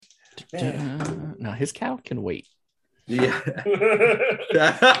Man. No, his cow can wait. Yeah.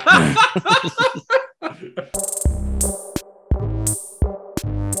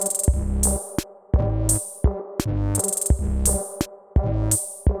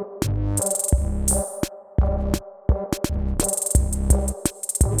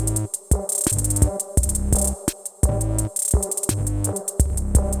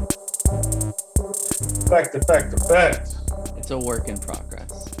 Fact. It's a work in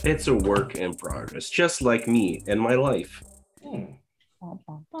progress. It's a work in progress, just like me and my life. Hmm.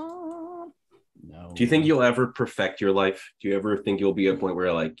 No. Do you think you'll ever perfect your life? Do you ever think you'll be at a point where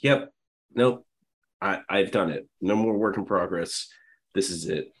you're like, yep, nope, I've done it. No more work in progress. This is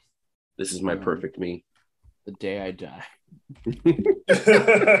it. This is my perfect me. The day I die.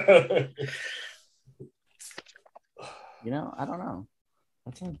 I don't know.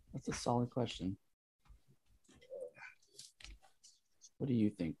 That's a solid question. What do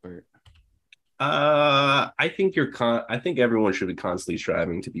you think, Bert? I think I think everyone should be constantly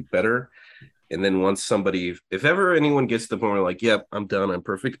striving to be better. And then once somebody, if ever anyone gets to the point where like, yep, I'm done, I'm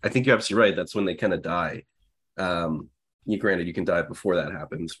perfect. I think you're absolutely right. That's when they kind of die. Granted, you can die before that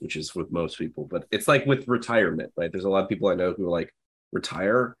happens, which is with most people, but it's like with retirement, right? There's a lot of people I know who like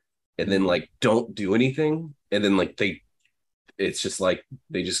retire and then like don't do anything, and then like it's just like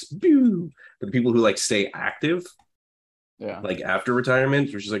they just do. But the people who like stay active, like after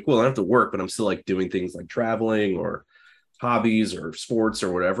retirement, which is like, well, I don't have to work, but I'm still like doing things like traveling or hobbies or sports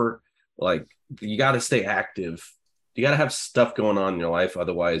or whatever. Like you got to stay active. You got to have stuff going on in your life.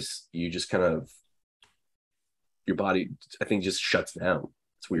 Otherwise, you just kind of, your body, I think, just shuts down.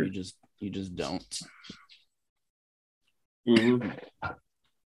 It's weird. You just don't. Mm-hmm.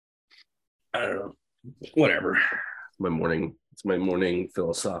 I don't know. Whatever. It's my morning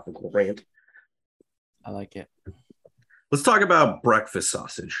philosophical rant. I like it. Let's talk about breakfast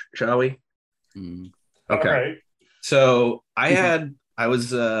sausage, shall we? Mm. Okay. Right. So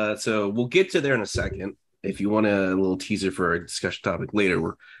so we'll get to there in a second. If you want a little teaser for a discussion topic later,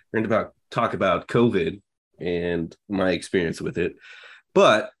 we're going to talk about COVID and my experience with it.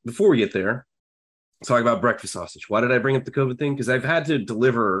 But before we get there, let's talk about breakfast sausage. Why did I bring up the COVID thing? Because I've had to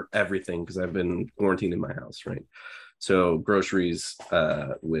deliver everything because I've been quarantined in my house, right? So groceries,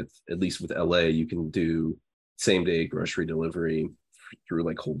 at least with LA, you can do same day grocery delivery through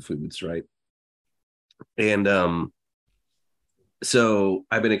like Whole Foods, right? And so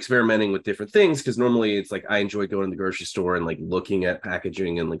I've been experimenting with different things because normally it's like I enjoy going to the grocery store and like looking at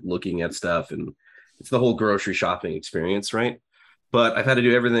packaging and like looking at stuff, and it's the whole grocery shopping experience, right? But I've had to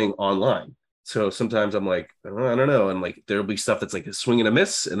do everything online. So sometimes I'm like, oh, I don't know. And like there'll be stuff that's like a swing and a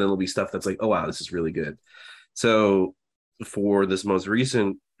miss, and then there'll be stuff that's like, oh wow, this is really good. So for this most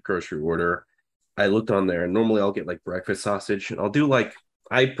recent grocery order, I looked on there, and normally I'll get like breakfast sausage, and I'll do like,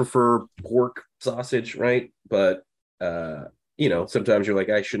 I prefer pork sausage, right? But sometimes you're like,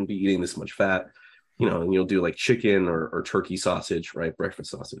 I shouldn't be eating this much fat, and you'll do like chicken or turkey sausage, right?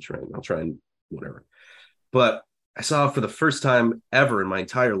 Breakfast sausage, right? And I'll try and whatever. But I saw for the first time ever in my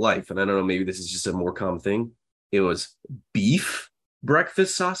entire life, and I don't know, maybe this is just a more common thing, it was beef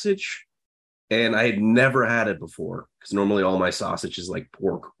breakfast sausage. And I had never had it before because normally all my sausage is like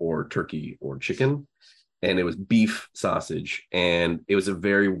pork or turkey or chicken. And it was beef sausage. And it was a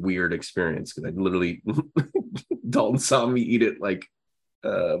very weird experience because I literally, Dalton saw me eat it like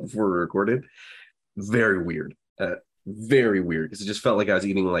before we recorded. Very weird. Very weird because it just felt like I was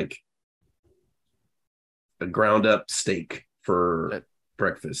eating like a ground up steak for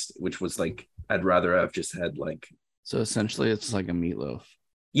breakfast, which was like, I'd rather have just had like. So essentially it's like a meatloaf.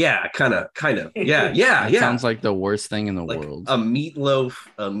 Yeah, kind of. Yeah. Sounds like the worst thing in the world. A meatloaf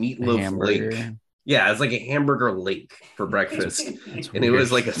lake. Yeah, it's like a hamburger lake for breakfast. And it was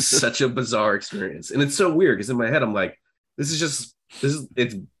like such a bizarre experience. And it's so weird because in my head I'm like, what's the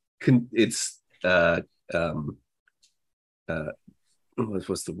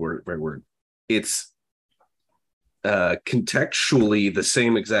right word? It's contextually the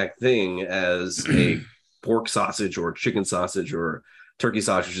same exact thing as a pork sausage or chicken sausage or turkey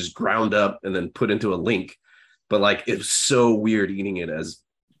sausage just ground up and then put into a link. But like, it was so weird eating it as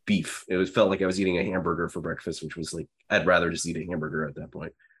beef. It felt like I was eating a hamburger for breakfast, which was like, I'd rather just eat a hamburger at that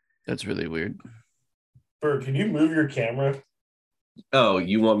point. That's really weird. Bert, can you move your camera? Oh,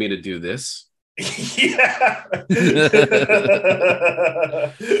 you want me to do this? Yeah.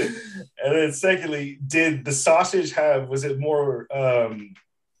 And then secondly, did the sausage was it more,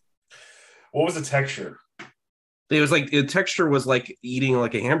 what was the texture? It was like, the texture was like eating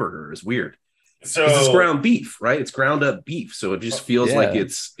like a hamburger. It was weird. So it's ground beef, right? It's ground up beef, so it just feels like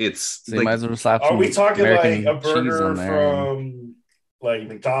it's so like. might as well slap are we talking American like a burger from like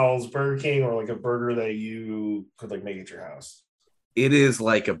McDonald's, Burger King, or like a burger that you could like make at your house? It is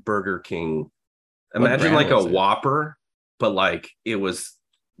like a Burger King. What Imagine brand like a was it? Whopper, but like it was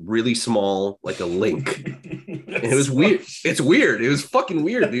really small, like a link. And it was weird. It's weird. It was fucking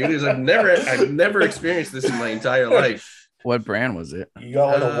weird, dude. It was, I've never experienced this in my entire life. What brand was it? You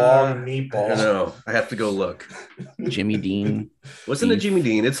got like a long I meatball. don't know. I have to go look. Jimmy Dean. Wasn't it Beef. Jimmy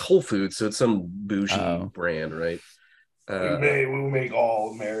Dean? It's Whole Foods, so it's some bougie Oh. brand, right? We make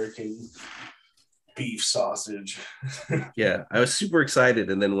all American beef sausage. Yeah, I was super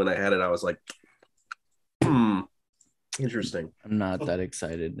excited, and then when I had it, I was like, interesting. I'm not that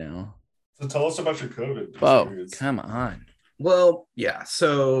excited now. So tell us about your COVID Oh, experience. come on. Well, yeah.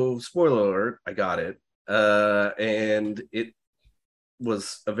 So, spoiler alert, I got it, and it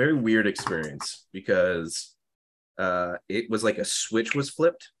was a very weird experience because it was like a switch was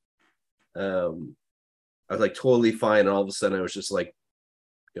flipped. I was like totally fine, and all of a sudden, I was just like,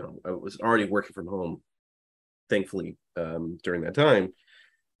 I was already working from home, thankfully, during that time.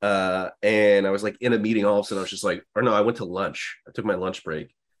 And I was like in a meeting, all of a sudden I was just like, or no, I went to lunch. I took my lunch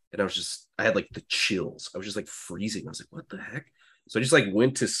break and I had like the chills. I was just like freezing. I was like, what the heck? So I just like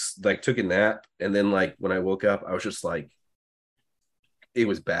went to like, took a nap. And then like when I woke up, I was just like, it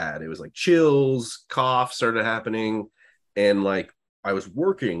was bad. It was like chills, cough started happening. And like, I was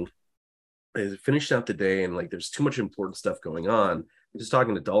working, I finished out the day and like, there's too much important stuff going on. Just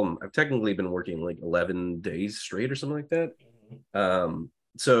talking to Dalton, I've technically been working like 11 days straight or something like that.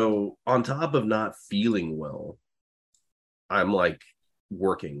 So on top of not feeling well, I'm like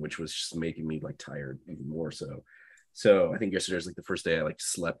working, which was just making me like tired even more so. So I think yesterday was like the first day I like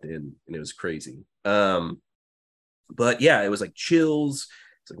slept in and it was crazy. But yeah, it was like chills,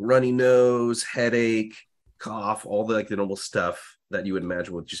 it's like runny nose, headache, cough, all the like the normal stuff that you would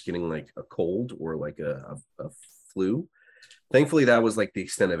imagine with just getting like a cold or like a flu. Thankfully, that was like the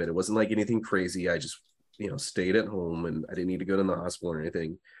extent of it. It wasn't like anything crazy. I just stayed at home and I didn't need to go to the hospital or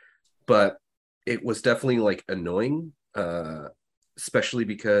anything, but it was definitely like annoying, especially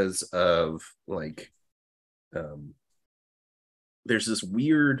because of like, there's this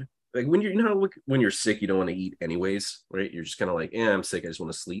weird, like when when you're sick, you don't want to eat anyways, right? You're just kind of like, I'm sick. I just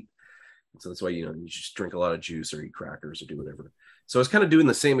want to sleep. So that's why, you just drink a lot of juice or eat crackers or do whatever. So I was kind of doing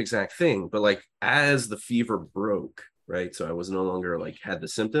the same exact thing, but like as the fever broke, right? So I was no longer like had the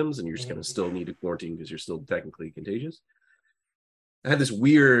symptoms and you're just going to still need to quarantine because you're still technically contagious. I had this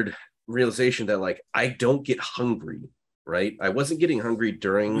weird realization that like, I don't get hungry, right? I wasn't getting hungry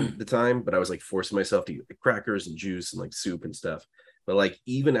during the time, but I was like forcing myself to eat like, crackers and juice and like soup and stuff. But like,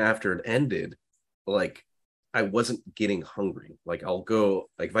 even after it ended, like I wasn't getting hungry. Like I'll go,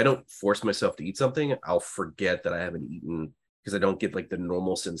 like if I don't force myself to eat something, I'll forget that I haven't eaten because I don't get like the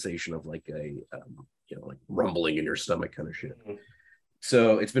normal sensation of like a, like rumbling in your stomach kind of shit.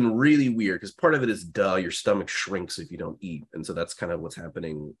 So it's been really weird because part of it is your stomach shrinks if you don't eat. And so that's kind of what's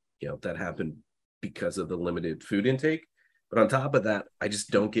happening. That happened because of the limited food intake. But on top of that, I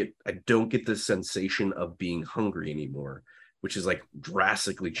don't get the sensation of being hungry anymore, which is like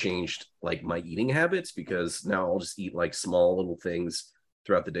drastically changed like my eating habits because now I'll just eat like small little things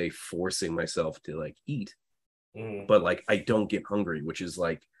throughout the day, forcing myself to like eat. But like I don't get hungry, which is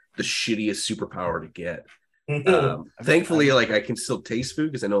like the shittiest superpower to get. Thankfully, like I can still taste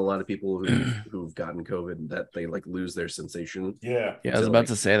food because I know a lot of people who've gotten COVID that they like lose their sensation. Yeah. I was about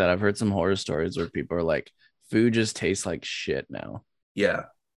to say that. I've heard some horror stories where people are like, food just tastes like shit now. Yeah.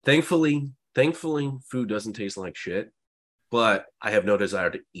 Thankfully, food doesn't taste like shit, but I have no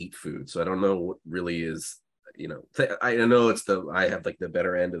desire to eat food. So I don't know what really is, I know I have like the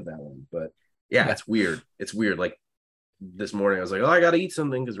better end of that one, but yeah, it's weird. It's weird. Like this morning, I was like, I got to eat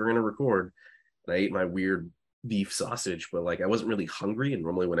something because we're going to record. And I ate my weird beef sausage, but like I wasn't really hungry. And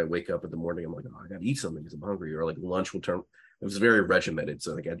normally when I wake up in the morning, I'm like, I got to eat something because I'm hungry. Or like lunch will turn. It was very regimented.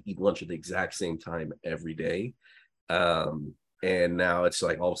 So like I'd eat lunch at the exact same time every day. And now it's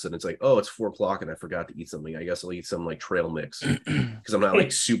like all of a sudden it's like, it's 4:00 and I forgot to eat something. I guess I'll eat some like trail mix because I'm not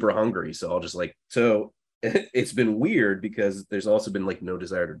like super hungry. So I'll just like, so it's been weird because there's also been like no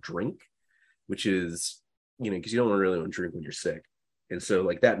desire to drink, which is, because you don't really want to drink when you're sick. And so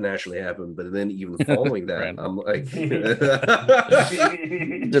like that naturally happened. But then even following that, I'm like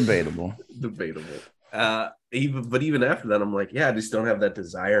Debatable. Even after that, I'm like, I just don't have that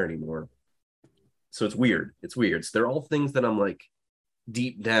desire anymore. So it's weird. So they're all things that I'm like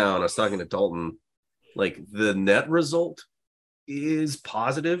deep down. I was talking to Dalton, like the net result is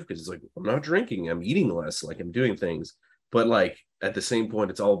positive because it's like, I'm not drinking, I'm eating less, like I'm doing things. But like at the same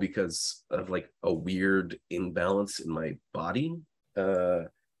point, it's all because of like a weird imbalance in my body. So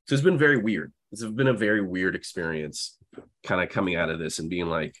it's been very weird. it's been a very weird experience kind of coming out of this and being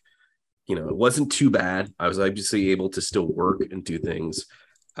like, you know, it wasn't too bad. I was obviously able to still work and do things.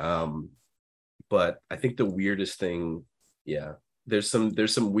 But I think the weirdest thing, yeah, there's some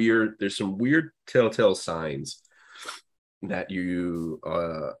weird telltale signs that you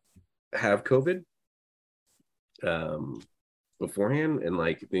have COVID beforehand, and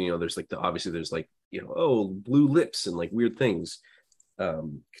like, you know, there's like obviously there's like, you know, oh, blue lips and like weird things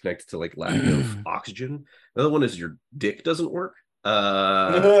connected to like lack of oxygen. Another one is your dick doesn't work. And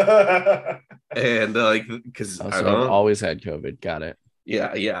like, because I've always had COVID. Got it.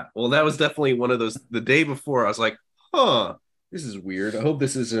 Yeah. Well, that was definitely one of those. The day before, I was like, huh, this is weird. I hope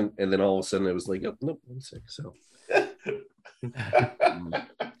this isn't. And then all of a sudden, it was like, oh, nope, I'm sick. So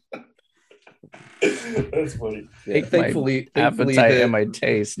that's funny. Yeah, thankfully, appetite and my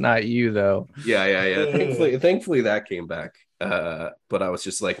taste, not you though. Yeah. Thankfully, that came back. But I was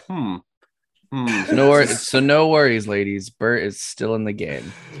just like, So no worries, ladies. Bert is still in the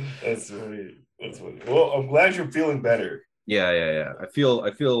game. That's funny. Well, I'm glad you're feeling better. Yeah. I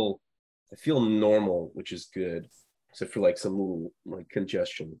feel normal, which is good, except for like some little like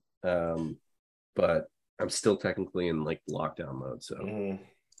congestion. But I'm still technically in like lockdown mode. So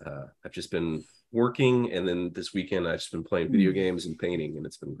I've just been working, and then this weekend I've just been playing video games and painting, and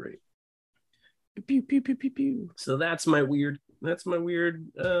it's been great. Pew, pew, pew, pew, pew. So that's my weird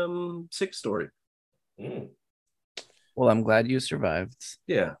sick story. Well, I'm glad you survived.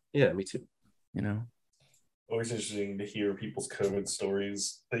 Yeah, me too. You know, always interesting to hear people's COVID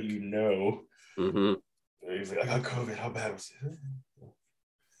stories that you know. He's like, I got COVID. How bad was it?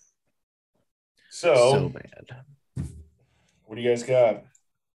 So bad. What do you guys got?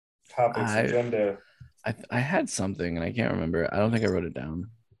 Topics, agenda. I had something and I can't remember. I don't think I wrote it down.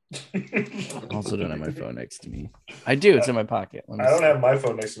 I also don't have my phone next to me. I do. It's in my pocket. I don't have my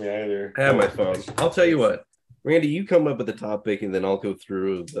phone next to me either. I have my phone. I'll tell you what, Randy, you come up with the topic, and then I'll go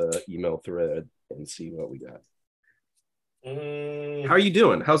through the email thread and see what we got. How are you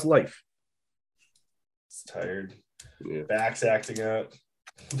doing? How's life? It's tired. Yeah. Back's acting up.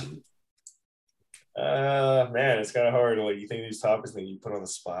 Man, it's kind of hard. Like, you think these topics that you put on the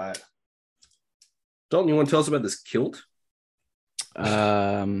spot. Dalton, you want to tell us about this kilt?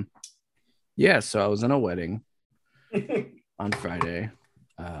 Yeah, so I was in a wedding on Friday.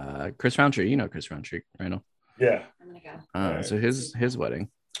 Chris Roundtree, you know Chris Roundtree, right? Yeah. I'm gonna go. Right. So his wedding.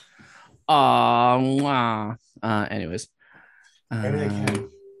 Anyways.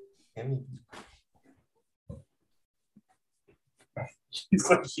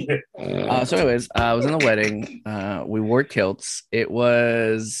 So anyways, I was in the wedding. We wore kilts. It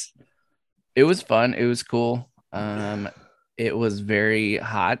was fun. It was cool. It was very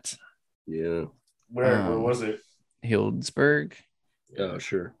hot. Yeah. Where was it? Healdsburg. Oh,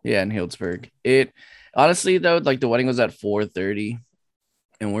 sure. Yeah, in Healdsburg. It honestly though, like the wedding was at 4:30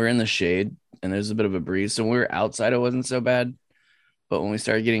 and we're in the shade and there's a bit of a breeze. So when we were outside, it wasn't so bad. But when we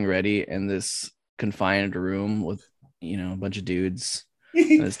started getting ready in this confined room with, you know, a bunch of dudes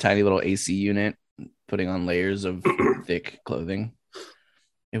in this tiny little AC unit putting on layers of thick clothing,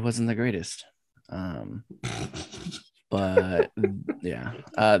 it wasn't the greatest. But yeah,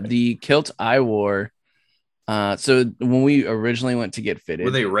 the kilt I wore. So when we originally went to get fitted,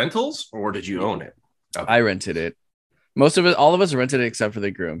 were they rentals or did you own it? Okay. I rented it. Most of it, all of us rented it except for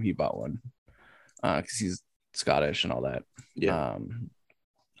the groom. He bought one because he's Scottish and all that. Yeah.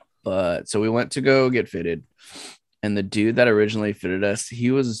 But so we went to go get fitted, and the dude that originally fitted us,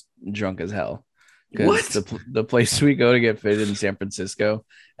 he was drunk as hell. What? The place we go to get fitted in San Francisco,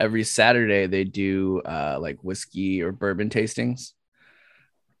 every Saturday they do like whiskey or bourbon tastings.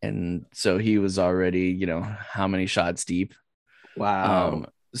 And so he was already, you know, how many shots deep. Wow.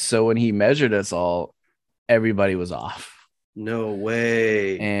 So when he measured us all, everybody was off. No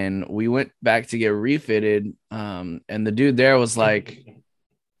way. And we went back to get refitted. And the dude there was like,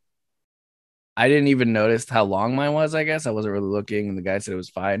 I didn't even notice how long mine was, I guess. I wasn't really looking. And the guy said it was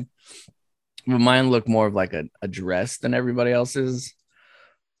fine. But mine looked more of like a dress than everybody else's.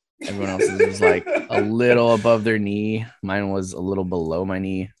 Everyone else's was like a little above their knee. Mine was a little below my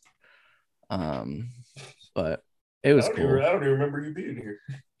knee. But it was cool. I don't even remember you being here.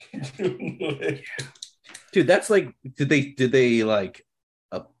 Dude, that's like, did they like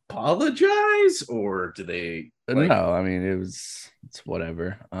apologize or did they like... No, I mean it's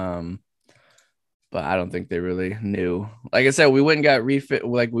whatever. But I don't think they really knew. Like I said, we went and got refit,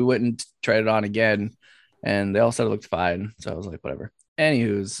 like we went and tried it on again, and they all said it looked fine. So I was like, whatever.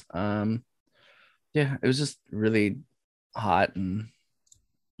 Anywho's, yeah, it was just really hot and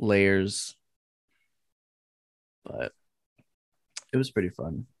layers, but it was pretty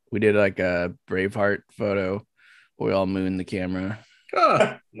fun. We did like a Braveheart photo. We all mooned the camera.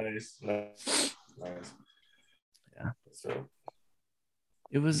 Nice. Yeah. So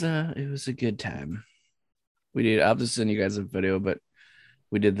It was a good time. We did. I'll just send you guys a video, but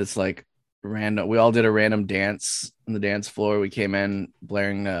we did this like random. We all did a random dance on the dance floor. We came in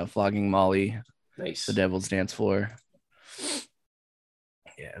blaring Flogging Molly. Nice. The Devil's Dance Floor.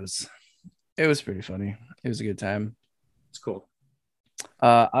 Yeah, it was pretty funny. It was a good time. It's cool.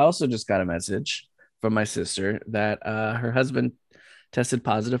 I also just got a message from my sister that her husband tested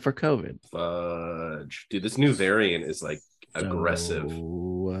positive for COVID. Fudge. Dude, this new variant is like aggressive.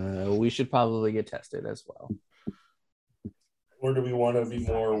 So, we should probably get tested as well. Or do we want to be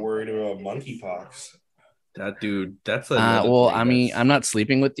more worried about monkeypox? That dude, that's well, I mean, I'm not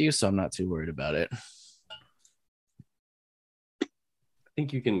sleeping with you, so I'm not too worried about it. I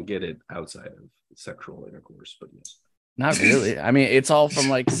think you can get it outside of sexual intercourse, but yes. Not really. I mean, it's all from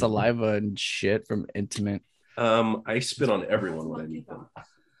like saliva and shit from intimate. I spit on everyone when I meet them.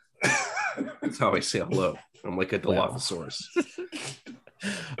 That's how I say hello. I'm like a Dilophosaurus.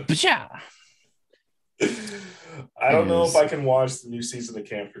 But yeah. I don't know if I can watch the new season of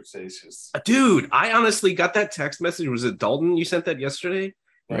Camp Cretaceous. Dude, I honestly got that text message. Was it Dalton you sent that yesterday?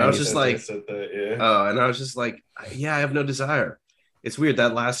 And I was just like, and I was just like, yeah, I have no desire. It's weird.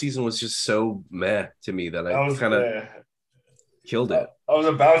 That last season was just so meh to me that I kind of killed it. I was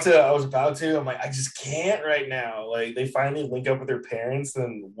about to. I'm like, I just can't right now. Like, they finally link up with their parents,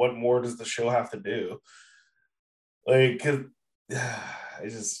 then what more does the show have to do? Like, cause I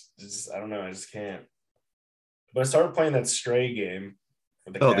just I don't know. I just can't. But I started playing that Stray game.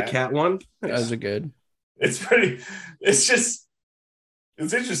 The cat one? Those are good. It's pretty. It's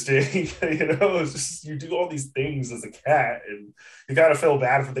interesting, It's just you do all these things as a cat, and you gotta feel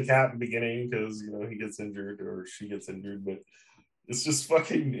bad for the cat in the beginning because he gets injured or she gets injured, but it's just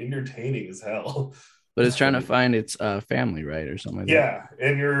fucking entertaining as hell. But it's trying to find its family, right, or something like that. Yeah,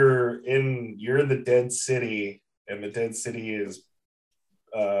 and you're in the dead city, and the dead city is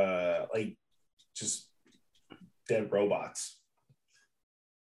like just dead robots.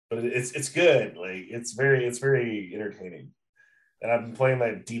 But it's good. Like it's very entertaining. And I've been playing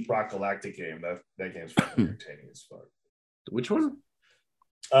that Deep Rock Galactic game. That game's fucking entertaining as fuck. Which one?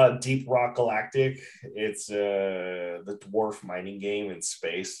 Deep Rock Galactic. It's the dwarf mining game in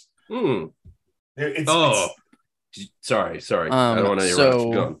space. Sorry. I don't want to interrupt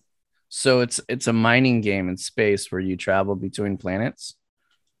you. Go. So it's a mining game in space where you travel between planets.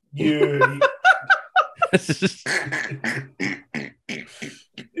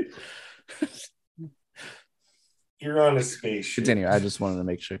 You're on a spaceship. Continue. I just wanted to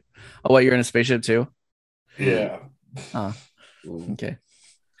make sure. Oh, what? You're in a spaceship too? Yeah. Okay.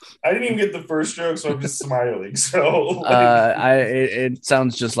 I didn't even get the first joke, so I'm just smiling. So it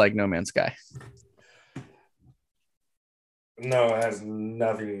sounds just like No Man's Sky. No, it has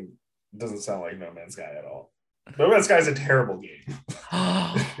nothing. It doesn't sound like No Man's Sky at all. No Man's Sky is a terrible game.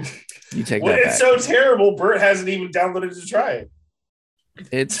 You take that back. It's so terrible. Bert hasn't even downloaded to try it.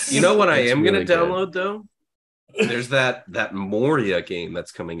 It's what I am really going to download though. There's that Moria game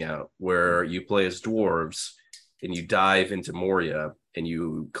that's coming out where you play as dwarves and you dive into Moria and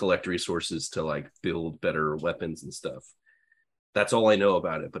you collect resources to like build better weapons and stuff. That's all I know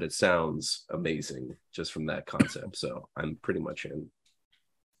about it, but it sounds amazing just from that concept. So I'm pretty much in.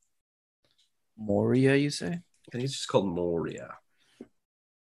 Moria, you say? I think it's just called Moria.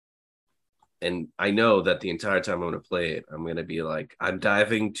 And I know that the entire time I'm going to play it, I'm going to be like, I'm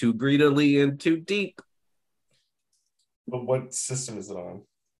diving too greedily and too deep. But what system is it on?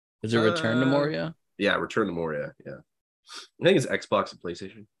 Is it Return to Moria? Yeah, Return to Moria. Yeah. I think it's Xbox and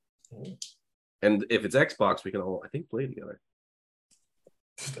PlayStation. Mm-hmm. And if it's Xbox, we can all, I think, play together.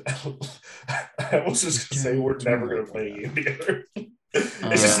 I was just going to say we're never going to play a game together.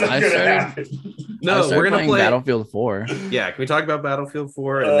 It's just not going to happen. No, we're going to play Battlefield 4. Yeah, can we talk about Battlefield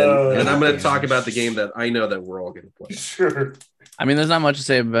 4? And then I'm going to talk about the game that I know that we're all going to play. Sure. I mean, there's not much to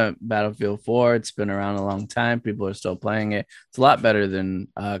say about Battlefield 4. It's been around a long time. People are still playing it. It's a lot better than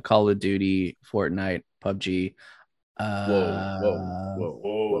Call of Duty, Fortnite, PUBG. Whoa.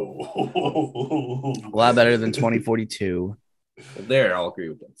 A lot better than 2042. There, I'll agree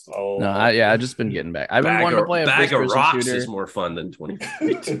with that. No, I've just been getting back. I've been wanting to play a bag of rocks shooter. Is more fun than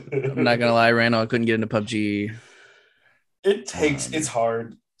 2042. I'm not gonna lie, Randall, I couldn't get into PUBG. It's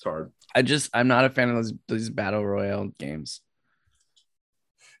hard. It's hard. I'm not a fan of these battle royale games.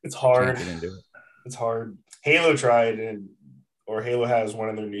 It's hard. Can't get into it. It's hard. Halo tried, or Halo has one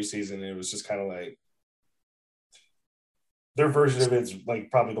in their new season, and it was just kind of like their version of it's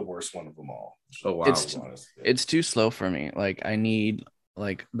like probably the worst one of them all. Oh wow! It's too slow for me. Like I need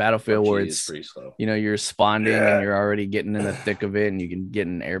like Battlefield where PUBG is it's pretty slow. you're spawning Yeah. and you're already getting in the thick of it, and you can get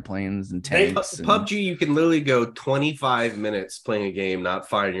in airplanes and tanks. and- PUBG, you can literally go 25 minutes playing a game, not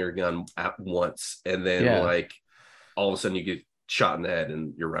firing your gun at once, and then Yeah. like all of a sudden you get shot in the head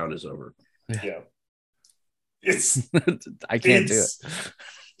and your round is over. Yeah. It's I can't do It's-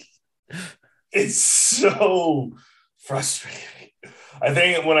 it. it's so frustrating. I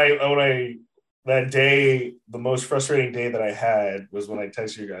think when I that day, the most frustrating day that I had was when I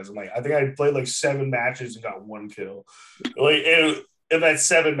texted you guys. I'm like, I think I played like 7 matches and got 1 kill. Like, and that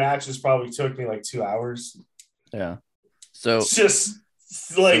 7 matches probably took me like 2 hours. Yeah. So It's just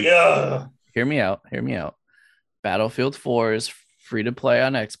like, hear me out. Hear me out. Battlefield 4 is free to play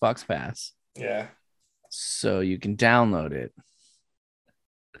on Xbox Pass, yeah. so you can download it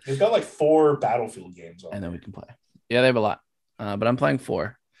It's got like 4 Battlefield games on and then there. we can play. Yeah, they have a lot, but I'm playing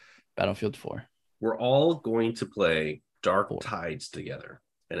 4. Battlefield 4. We're all going to play Dark Cool. Tides together,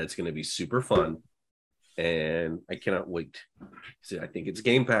 and it's going to be super fun. And I cannot wait. So I think it's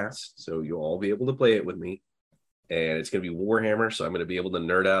Game Pass, so you'll all be able to play it with me. And it's going to be Warhammer, so I'm going to be able to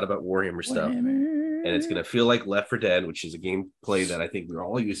nerd out about Warhammer stuff. And it's going to feel like Left 4 Dead, which is a gameplay that I think we're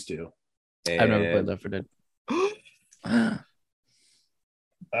all used to. And I've never played Left 4 Dead. I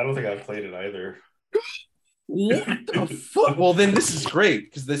don't think I've played it either. What the fuck? Well, then this is great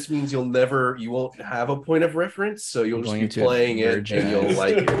because this means you won't have a point of reference, so you'll just Going be to playing it virgin. and you'll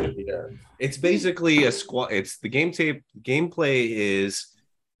like it. Yeah. It's basically a squad. It's the gameplay is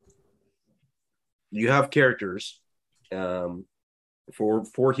you have characters, for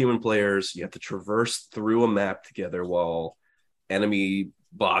 4 human players. You have to traverse through a map together while enemy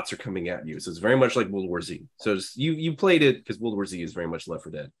bots are coming at you. So it's very much like World War Z. So you played it because World War Z is very much Left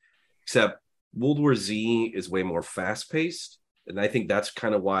 4 Dead, except World War Z is way more fast paced, and I think that's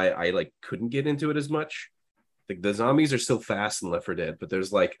kind of why I like couldn't get into it as much. Like the zombies are still fast in Left 4 Dead, but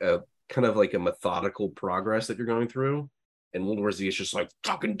there's like a kind of like a methodical progress that you're going through. And World War Z is just like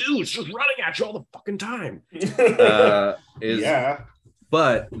fucking dudes just running at you all the fucking time. Yeah.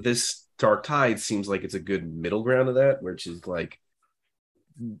 But this Dark Tide seems like it's a good middle ground of that, which is like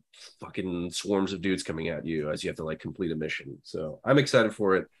fucking swarms of dudes coming at you as you have to like complete a mission. So I'm excited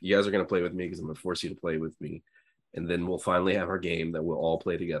for it. You guys are going to play with me because I'm going to force you to play with me. And then we'll finally have our game that we'll all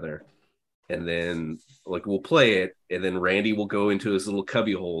play together. And then like we'll play it, and then Randy will go into his little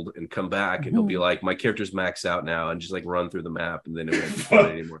cubby hold and come back, and he'll be like, my character's maxed out now, and just like run through the map, and then it won't be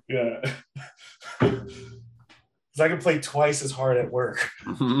fun anymore. Yeah. Because I can play twice as hard at work.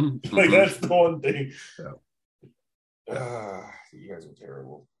 Mhm. Like, that's the one thing. Yeah. You guys are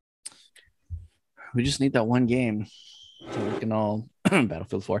terrible. We just need that one game so we can all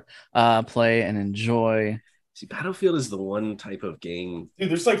Battlefield 4 play and enjoy. See, Battlefield is the one type of game. Dude,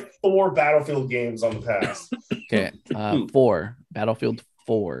 there's like 4 Battlefield games on the pass. Okay, 4 Battlefield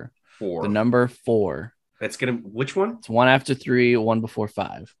 4. For The number 4. that's gonna which one? It's 1 after 3, 1 before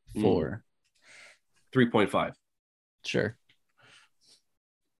 5. 4. 3.5. Sure.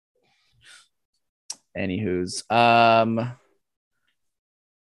 Anywho's, fuck,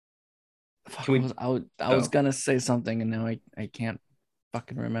 Can we- I was gonna say something and now I can't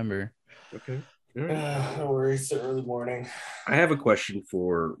fucking remember. Okay. All right. No worries. It's early morning. I have a question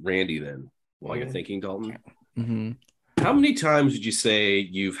for Randy then. While you're Mhm. thinking, Dalton, Mm-hmm. how many times would you say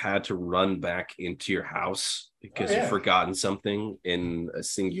you've had to run back into your house because Oh, yeah. you've forgotten something in a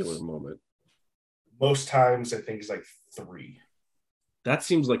singular moment? Most times, I think it's like 3. That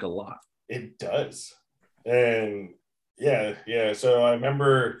seems like a lot. It does. And yeah. So I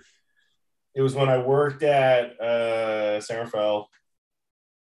remember it was when I worked at San Rafael,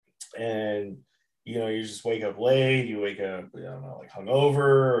 and you just wake up late, you wake up, I don't know, like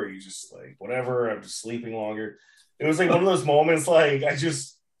hungover, or you just like whatever, I'm just sleeping longer. It was like one of those moments, like I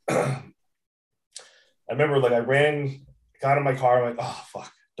just I remember like I got in my car, I'm like, oh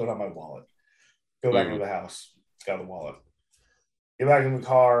fuck, don't have my wallet. Go back into the house, got the wallet. Get back in the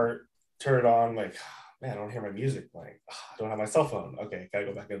car, turn it on, like, man, I don't hear my music playing. I don't have my cell phone. Okay, gotta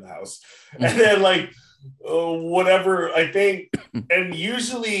go back in the house. And then like whatever, I think, and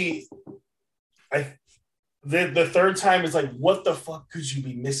usually the third time is like, what the fuck could you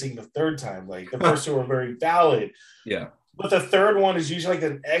be missing the third time? Like the first 2 were very valid. Yeah. But the third one is usually like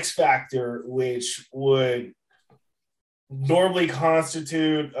an X factor, which would normally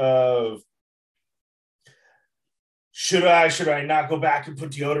constitute of should I not go back and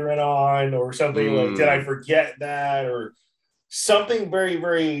put deodorant on, or something like, did I forget that, or something very,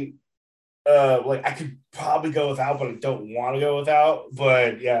 very like I could probably go without, but I don't want to go without.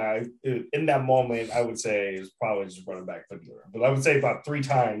 But yeah, in that moment, I would say it's probably just running back to deodorant. But I would say about 3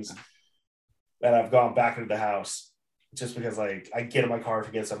 times that I've gone back into the house just because like I get in my car,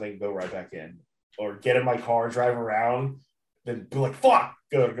 forget something, go right back in, or get in my car, drive around, then be like, fuck,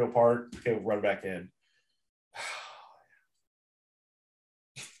 go park, go run back in.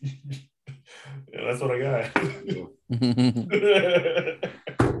 Yeah, that's what I got.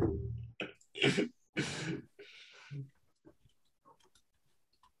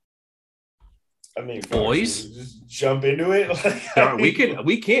 I mean, boys, just jump into it.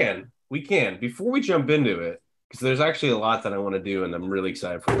 We can. Before we jump into it, because there's actually a lot that I want to do, and I'm really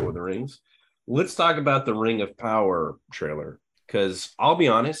excited for Lord of the Rings. Let's talk about the Ring of Power trailer. Because I'll be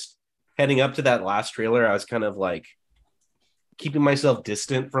honest, heading up to that last trailer, I was kind of like keeping myself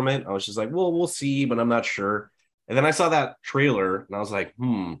distant from it. I was just like, well, we'll see, but I'm not sure. And then I saw that trailer, and I was like,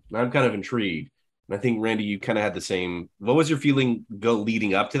 I'm kind of intrigued. And I think, Randy, you kind of had the same. What was your feeling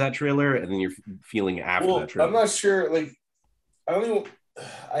leading up to that trailer, and then your feeling after that trailer? I'm not sure. Like,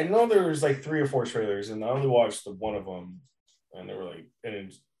 I know there was like 3 or 4 trailers, and I only watched one of them, and they were like,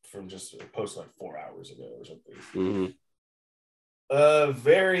 from just posted like 4 hours ago or something. Mm-hmm.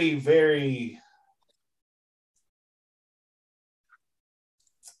 Very, very.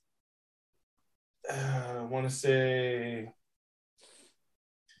 I want to say.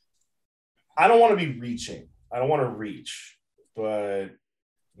 I don't want to be reaching. I don't want to reach, but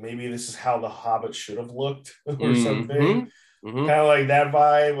maybe this is how The Hobbit should have looked or something. Kind of like that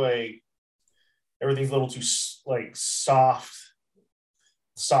vibe. Like everything's a little too like soft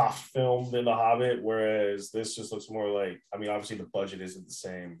filmed in The Hobbit, whereas this just looks more like. I mean, obviously the budget isn't the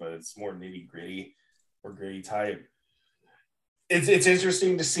same, but it's more nitty gritty or gritty type. It's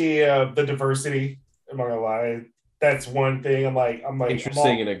interesting to see the diversity. I'm not gonna lie. That's one thing. I'm like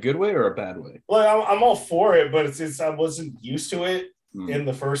interesting in a good way or a bad way. Well, I'm all for it, but it's I wasn't used to it in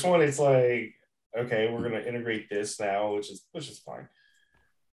the first one. It's like, okay, we're gonna integrate this now, which is fine.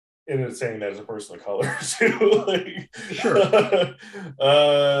 And it's saying that as a person of color too. Like, sure.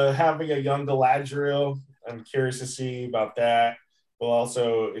 Having a young Galadriel, I'm curious to see about that. But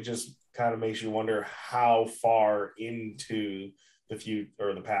also, it just kind of makes you wonder how far into the future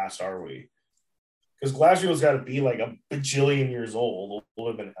or the past are we? Because Galadriel's got to be like a bajillion years old,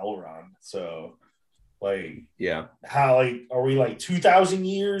 older than Elrond. So, like, yeah, how like are we like 2,000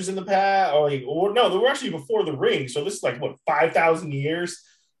 years in the past? Or no, they were actually before the ring. So this is like what 5,000 years,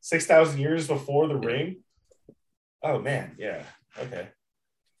 6,000 years before the ring. Oh man, yeah, okay,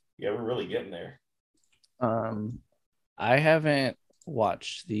 yeah, we're really getting there. I haven't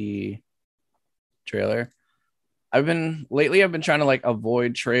watched the trailer. I've been trying to like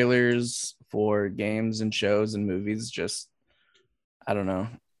avoid trailers for games and shows and movies. Just, I don't know.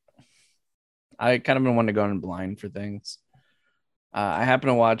 I kind of been wanting to go in blind for things. I happened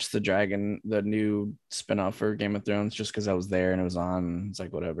to watch the new spinoff for Game of Thrones, just because I was there and it was on. It's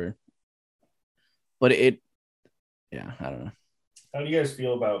like, whatever. But I don't know. How do you guys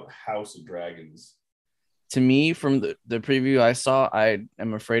feel about House of Dragons? To me, from the preview I saw, I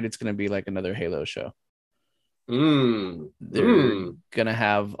am afraid it's going to be like another Halo show. They're gonna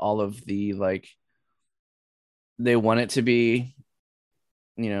have all of the like they want it to be,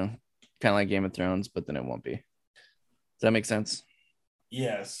 kind of like Game of Thrones, but then it won't be. Does that make sense?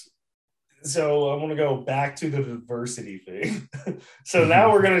 Yes. So I want to go back to the diversity thing. So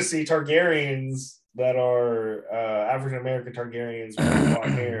now we're gonna see Targaryens that are African American Targaryens with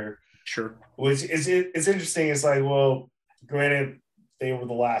blonde hair. Sure. Which it's interesting. It's like, well, granted, they were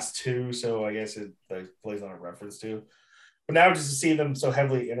the last 2, so I guess it like, plays on a reference to. But now just to see them so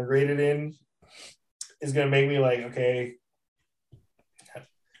heavily integrated in is going to make me like, okay,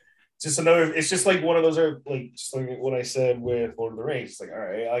 it's just like one of those are like, just like what I said with Lord of the Rings. It's like, all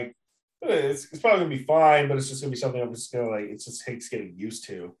right, like it's probably going to be fine, but it's just going to be something I'm just going to like, it just takes getting used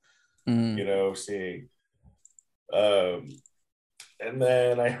to, seeing. And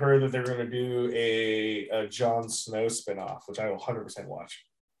then I heard that they're going to do a Jon Snow spinoff, which I will 100% watch.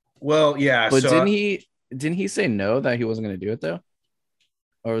 Well, yeah. But didn't he say no, that he wasn't going to do it though?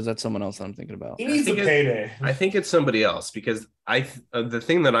 Or was that someone else that I'm thinking about? He needs a payday. I think it's somebody else, because the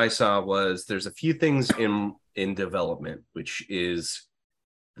thing that I saw was there's a few things in development, which is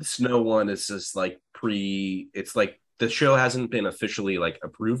the Snow one is just like it's like the show hasn't been officially like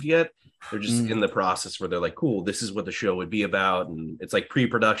approved yet. They're just in the process where they're like, cool, this is what the show would be about. And it's like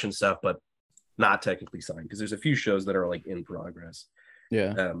pre-production stuff, but not technically signed, because there's a few shows that are like in progress.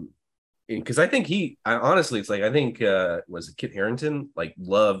 Yeah. Was it Kit Harington like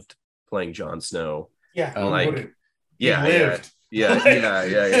loved playing Jon Snow? Yeah. And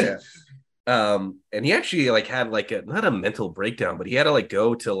and he actually like had like not a mental breakdown, but he had to like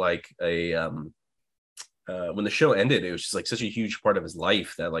go to like a when the show ended, it was just like such a huge part of his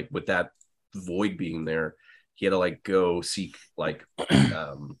life that like with that void being there, he had to like go seek like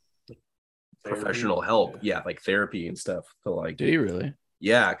professional help. Yeah, like therapy and stuff to like. Did he really?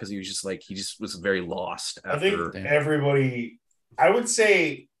 Yeah, because he just was very lost I think after. everybody, I would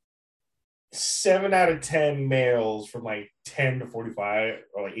say 7 out of 10 males from like 10 to 45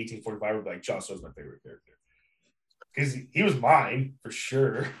 or like 18 to 45 would be like, Jon Snow's my favorite character. Because he was mine for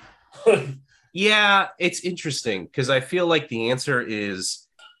sure. Yeah, it's interesting because I feel like the answer is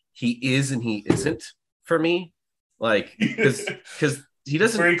he is and he isn't for me. Like, because he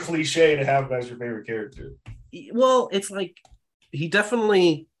doesn't. It's very cliche to have him as your favorite character. Well, it's like he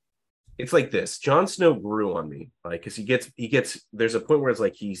definitely. It's like this. Jon Snow grew on me, like, because he gets. There's a point where it's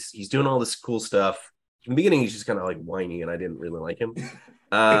like he's doing all this cool stuff. In the beginning, he's just kind of like whiny, and I didn't really like him.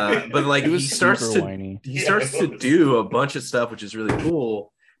 But like he starts to do a bunch of stuff, which is really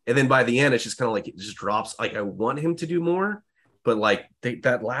cool. And then by the end, it's just kind of like it just drops. Like I want him to do more, but like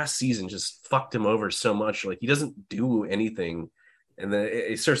that last season just fucked him over so much. Like he doesn't do anything, and then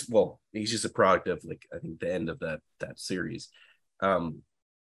it starts. Well, he's just a product of like I think the end of that series.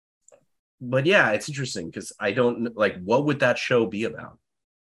 But yeah, it's interesting because I don't like what would that show be about.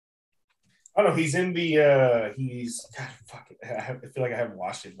 I don't know. He's in the. God, fuck it. I feel like I haven't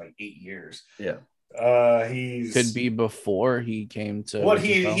watched it in like 8 years. Yeah. He's could be before he came to what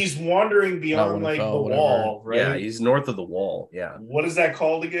he's wandering beyond like the wall, right? Yeah, he's north of the wall. Yeah. What is that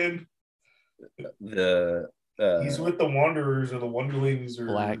called again? He's with the Wanderers or the Wonderlings or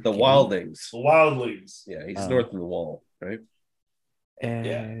the Wildlings. The Wildlings. Yeah, he's north of the wall, right?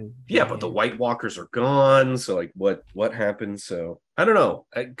 Yeah, but the White Walkers are gone. So like, what happens? So I don't know.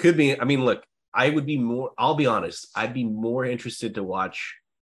 It could be. I mean, look, I'll be honest. I'd be more interested to watch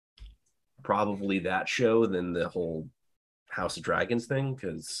probably that show than the whole House of Dragons thing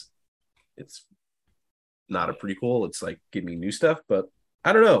because it's not a prequel. It's like give me new stuff, but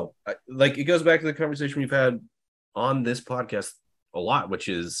I don't know. Like it goes back to the conversation we've had on this podcast a lot, which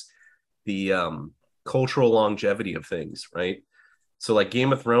is the cultural longevity of things, right? So like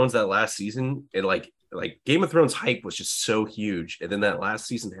Game of Thrones, that last season, it like Game of Thrones hype was just so huge, and then that last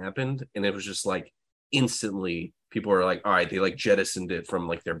season happened, and it was just like instantly people are like, all right, they like jettisoned it from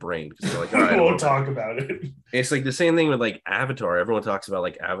like their brain because they're like, all right, we won't talk about it. It's like the same thing with like Avatar. Everyone talks about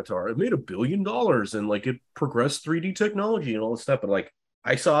like Avatar. It made $1 billion and like it progressed 3D technology and all this stuff. But like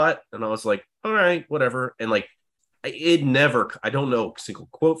I saw it and I was like, all right, whatever. And like I don't know a single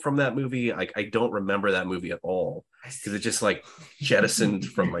quote from that movie. Like I don't remember that movie at all because it just like jettisoned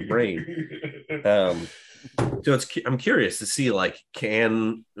from my brain. So I'm curious to see like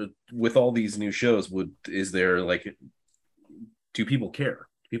with all these new shows, is there like, do people care?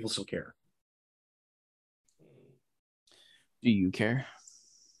 Do people still care? Do you care?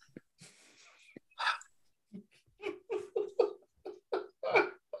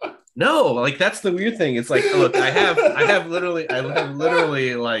 No, like that's the weird thing. It's like, look, I have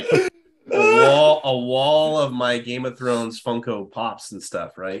literally like a wall of my Game of Thrones Funko Pops and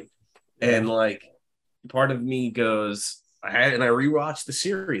stuff, right? And like part of me goes, I rewatched the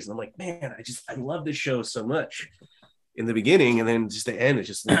series and I'm like, man, I love this show so much in the beginning, and then just the end, it's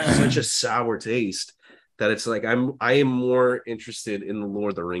just like such a sour taste that it's like I am more interested in the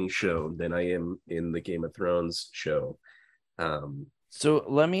Lord of the Rings show than I am in the Game of Thrones show. So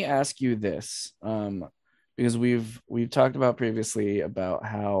let me ask you this, because we've talked about previously about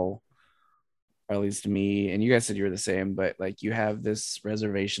how, or at least me, and you guys said you were the same, but like you have this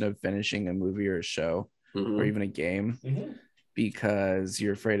reservation of finishing a movie or a show or even a game because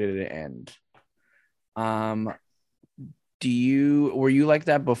you're afraid of it to end. Were you like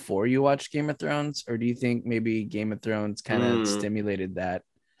that before you watched Game of Thrones, or do you think maybe Game of Thrones kind of stimulated that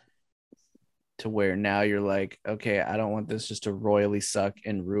to where now you're like, okay, I don't want this just to royally suck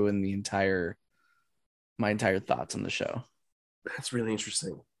and ruin my entire thoughts on the show? That's really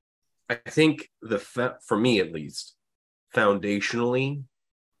interesting. I think for me at least, foundationally,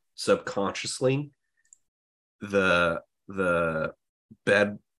 subconsciously, the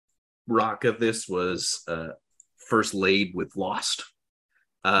bedrock of this was first laid with Lost,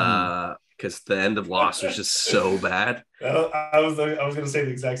 because the end of Lost was just so bad. I was going to say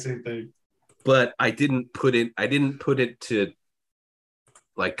the exact same thing, but I didn't put it to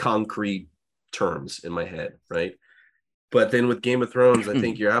like concrete terms in my head, right? But then with Game of Thrones, I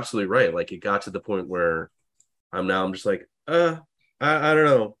think you're absolutely right. Like it got to the point where I'm just like, I don't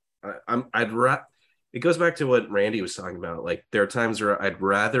know. It goes back to what Randy was talking about. Like there are times where I'd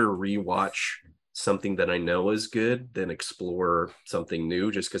rather rewatch something that I know is good than explore something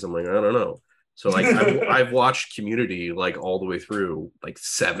new just because I'm like, I don't know. So like I've watched Community like all the way through like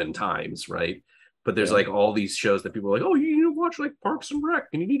 7 times, right? But there's like all these shows that people are like, oh, you watch like Parks and Rec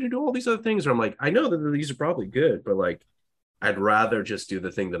and you need to do all these other things. Or I'm like, I know that these are probably good, but like, I'd rather just do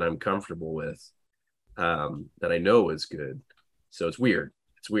the thing that I'm comfortable with, that I know is good. So it's weird.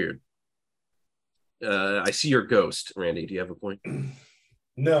 It's weird. I see your ghost, Randy. Do you have a point?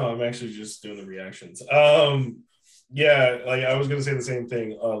 No, I'm actually just doing the reactions. Yeah, like I was gonna say the same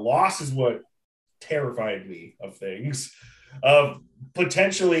thing. Lost is what terrified me of things.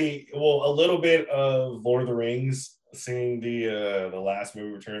 Potentially, well, a little bit of Lord of the Rings, seeing the last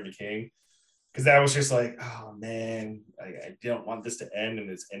movie, Return of the King, because that was just like, oh man, I don't want this to end, and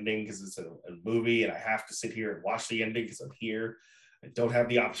it's ending because it's a movie, and I have to sit here and watch the ending because I'm here. I don't have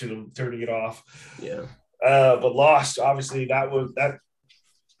the option of turning it off. Yeah. But Lost, obviously, that was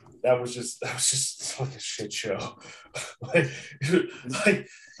just like a shit show. like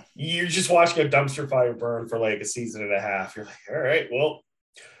you're just watching a dumpster fire burn for like a season and a half. You're like, all right, well,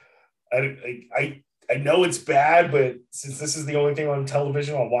 I know it's bad, but since this is the only thing on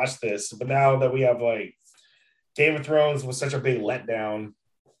television, I'll watch this. But now that we have like Game of Thrones was such a big letdown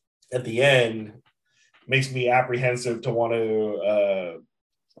at the end, makes me apprehensive to want to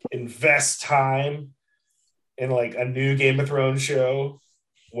invest time in like a new Game of Thrones show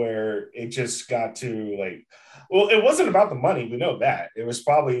where it just got to like, well, it wasn't about the money. We know that. It was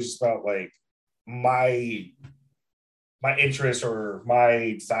probably just about like my interests or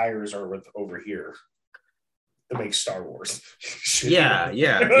my desires are with over here to make Star Wars. yeah.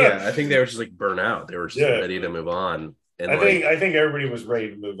 I think they were just like burnt out. They were just ready to move on. And I think everybody was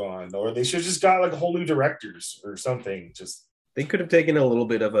ready to move on, or they should have just got like a whole new directors or something. Just they could have taken a little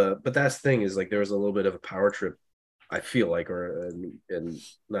bit of a, but that's the thing is like there was a little bit of a power trip, I feel like, or and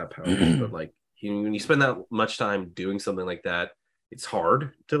not power trip, but like when you spend that much time doing something like that, it's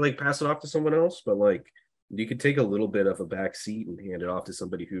hard to like pass it off to someone else. But like you could take a little bit of a back seat and hand it off to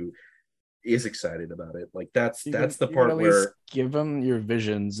somebody who is excited about it. Like that's the part where give them your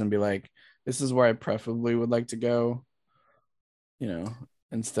visions and be like, this is where I preferably would like to go, you know,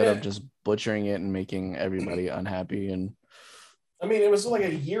 instead of just butchering it and making everybody unhappy. And I mean, it was like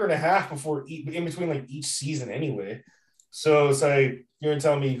a year and a half before in between like each season anyway. So it's like you're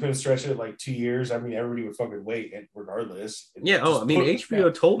telling me you couldn't stretch it like 2 years. I mean, everybody would fucking wait regardless. Yeah. Oh, I mean,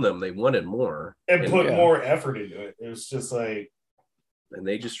 HBO told them they wanted more and put more effort into it. It was just like, and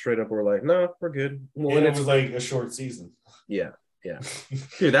they just straight up were like, no, we're good. Well, and it was like a short season. Yeah.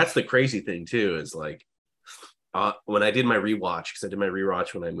 Dude, that's the crazy thing too, is like when I did my rewatch, because I did my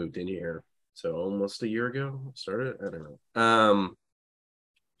rewatch when I moved in here, so almost a year ago started, I don't know,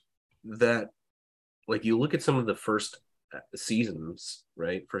 that like you look at some of the first seasons,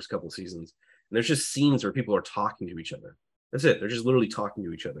 right, first couple of seasons, and there's just scenes where people are talking to each other. That's it. They're just literally talking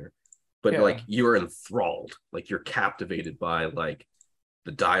to each other, but like you're enthralled, like you're captivated by like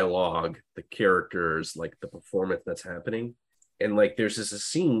the dialogue, the characters, like the performance that's happening. And like there's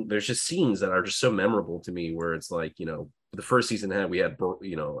just scenes that are just so memorable to me where it's like, you know, the first season we had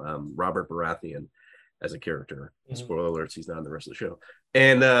Robert Baratheon as a character. Mm-hmm. Spoiler alerts, he's not in the rest of the show.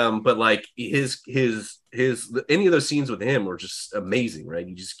 And but like his any of those scenes with him were just amazing, right?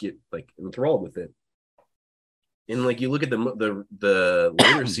 You just get like enthralled with it. And like you look at the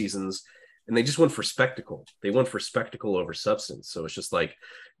later seasons, and they just went for spectacle. They went for spectacle over substance. So it's just like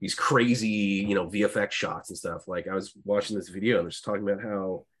these crazy, you know, VFX shots and stuff. Like I was watching this video and they're just talking about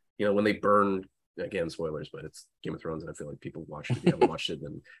how, you know, when they burned, again, spoilers, but it's Game of Thrones and I feel like people watched it. If you haven't watched it,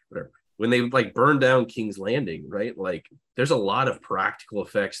 then whatever. When they like burned down King's Landing, right? Like there's a lot of practical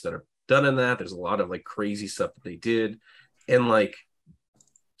effects that are done in that. There's a lot of like crazy stuff that they did. And like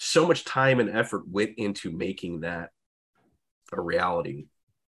so much time and effort went into making that a reality.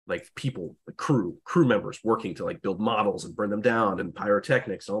 Like people, like crew members working to like build models and burn them down and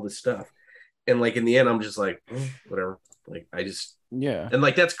pyrotechnics and all this stuff. And like in the end, I'm just like, whatever. Like I just, and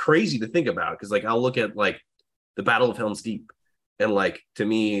like that's crazy to think about, because like I'll look at like the Battle of Helm's Deep, and like to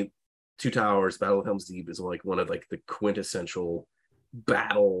me, Two Towers, Battle of Helm's Deep is like one of like the quintessential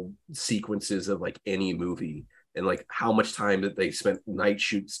battle sequences of like any movie. And like how much time that they spent night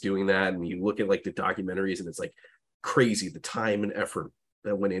shoots doing that. And you look at like the documentaries and it's like crazy, the time and effort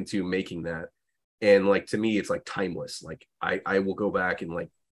that went into making that. And like to me it's like timeless. Like I will go back and like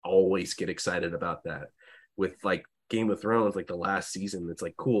always get excited about that. With like Game of Thrones, like the last season, it's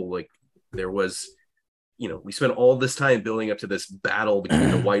like cool, like there was, you know, we spent all this time building up to this battle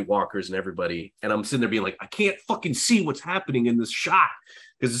between the White Walkers and everybody, and I'm sitting there being like, I can't fucking see what's happening in this shot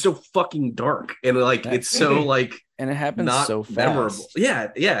because it's so fucking dark, and like it's so like, and it happens not so fast. Memorable. Yeah,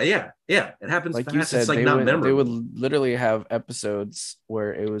 it happens like fast. You said, it's like not memorable. They would literally have episodes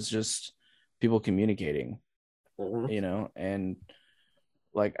where it was just people communicating, you know, and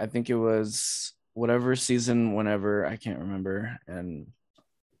like I think it was whatever season, whenever, I can't remember. And,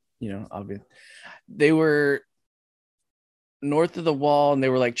 they were north of the wall and they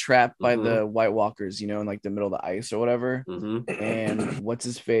were like trapped by the White Walkers, in like the middle of the ice or whatever. And what's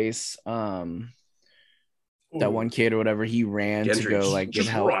his face? That one kid or whatever, he ran to go like get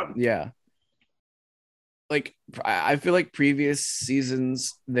help. Run. Yeah. Like, I feel like previous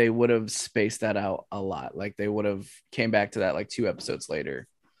seasons, they would have spaced that out a lot. Like, they would have came back to that like 2 episodes later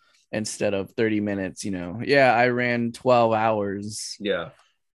instead of 30 minutes, Yeah, I ran 12 hours. Yeah.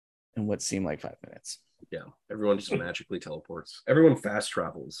 In what seemed like 5 minutes. Yeah. Everyone just magically teleports. Everyone fast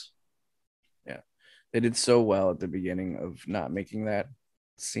travels. Yeah. They did so well at the beginning of not making that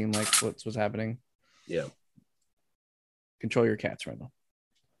seem like what was happening. Yeah. Control your cats, Randall.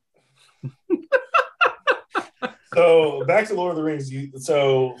 So back to Lord of the Rings.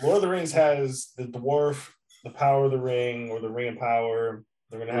 So Lord of the Rings has the dwarf, the Power of the Ring, or the Ring of Power.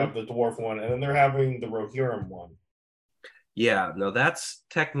 They're going to have the dwarf one, and then they're having the Rohirrim one. Yeah, no, that's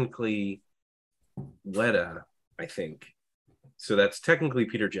technically Weta, I think. So that's technically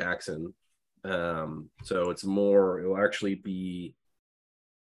Peter Jackson. So it'll actually be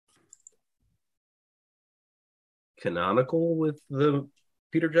canonical with the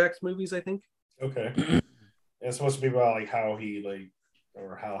Peter Jackson movies, I think. Okay. And it's supposed to be about like how he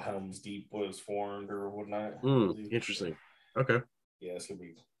or how Helm's Deep was formed or whatnot. Interesting. Okay. Yeah, it's gonna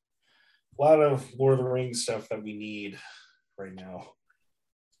be a lot of Lord of the Rings stuff that we need right now.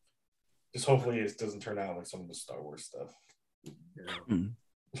 Just hopefully it doesn't turn out like some of the Star Wars stuff. Yeah.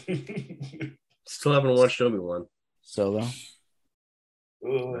 Still haven't watched Obi-Wan. Solo.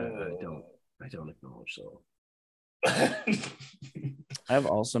 I don't acknowledge Solo. I have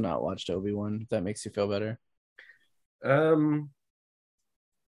also not watched Obi-Wan. If that makes you feel better.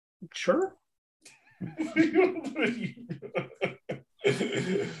 Sure.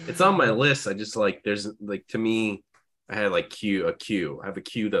 It's on my list. I just there's to me, I had a queue. I have a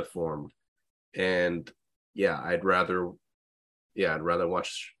queue that formed, and I'd rather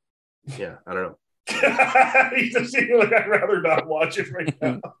watch. Yeah, I don't know. I'd rather not watch it right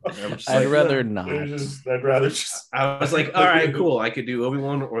now. I'd rather not. I'd rather just. I was like, all right, cool. I could do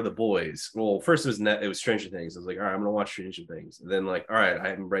Obi-Wan or The Boys. Well, first it was Stranger Things. I was like, all right, I'm gonna watch Stranger Things. And then all right,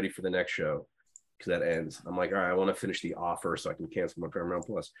 I'm ready for the next show because that ends. I'm like, all right, I want to finish The Offer so I can cancel my Paramount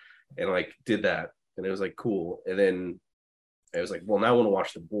Plus, and did that, and it was cool. And then I was like, well, now I want to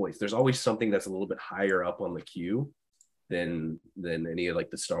watch The Boys. There's always something that's a little bit higher up on the queue than any of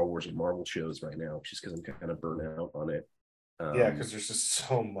the Star Wars or Marvel shows right now, just because I'm kind of burnt out on it. Because there's just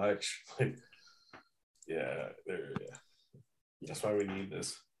so much. That's why we need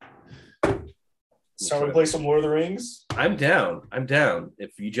this. Shall we play some Lord of the Rings? I'm down.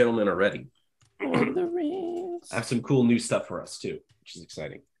 If you gentlemen are ready. Lord of the Rings. I have some cool new stuff for us too, which is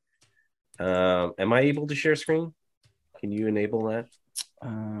exciting. Am I able to share screen? Can you enable that?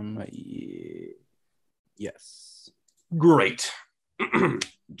 Yes. Great.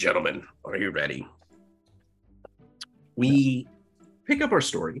 Gentlemen, are you ready? We pick up our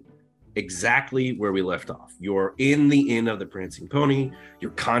story exactly where we left off. You're in the Inn of the Prancing Pony.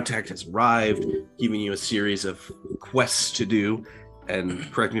 Your contact has arrived, giving you a series of quests to do. And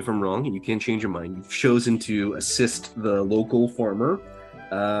correct me if I'm wrong, and you can change your mind. You've chosen to assist the local farmer.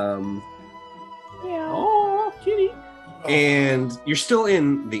 Oh, kitty. And you're still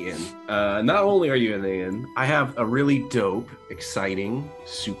in the inn. Not only are you in the inn, I have a really dope, exciting,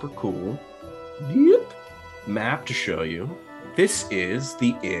 super cool map to show you. This is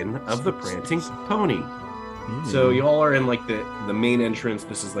the Inn of the Prancing Pony. So y'all are in the main entrance.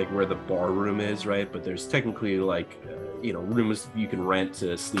 This is where the bar room is, right? But there's technically rooms you can rent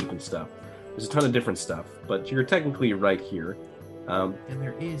to sleep and stuff. There's a ton of different stuff, but you're technically right here. And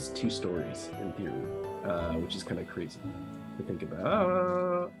there is 2 stories in theory. Which is kind of crazy to think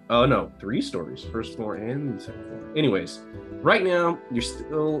about. Oh no, 3 stories, first floor and second floor. Anyways, right now you're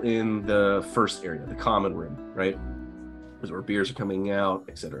still in the first area, the common room, right? This is where beers are coming out,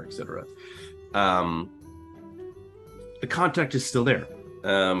 etc., etc. The contact is still there.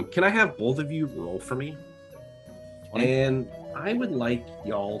 Can I have both of you roll for me? 20. And I would like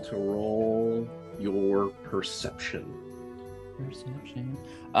y'all to roll your perception.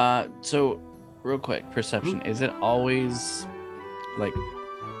 So real quick, perception. Is it always we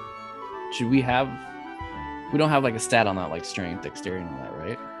don't have a stat on that, strength, dexterity, and all that,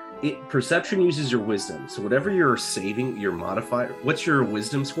 right? Perception uses your wisdom. So whatever you're saving, your modifier. What's your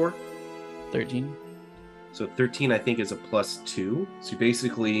wisdom score? 13. So 13, I think, is a +2. So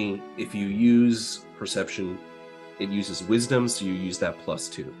basically, if you use perception, it uses wisdom, so you use that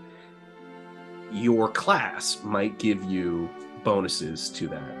 +2. Your class might give you bonuses to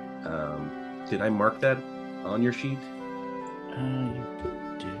that. Did I mark that on your sheet? You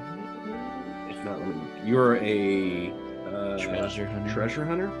did. If not, let me look. You're a Treasure hunter. Treasure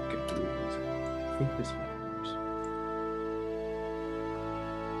hunter? Okay. I think this matters.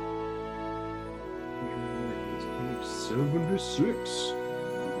 Page 76.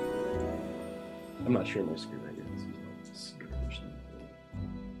 I'm not sure my screen right now.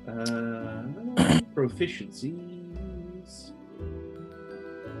 Proficiencies.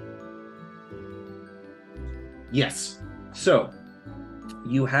 Yes. So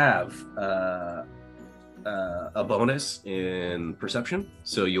you have a bonus in perception,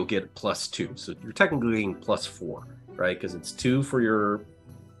 so you'll get +2. So you're technically getting +4, right? Because it's 2 for your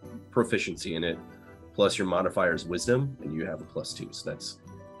proficiency in it, plus your modifier is wisdom, and you have a +2. So that's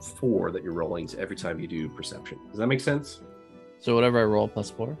 4 that you're rolling every time you do perception. Does that make sense? So whatever I roll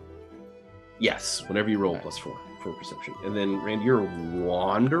 +4. Yes, whenever you roll +4 for perception. And then Randy, you're a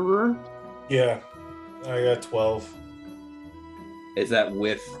wanderer. Yeah, I got 12. Is that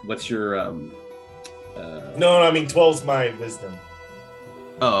with what's your No, I mean 12's my wisdom.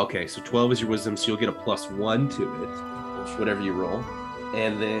 Oh, okay. So 12 is your wisdom, so you'll get a +1 to it, whatever you roll.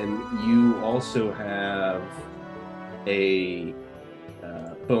 And then you also have a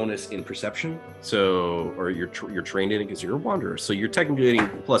bonus in perception. So, or you're trained in it because you're a wanderer. So you're technically getting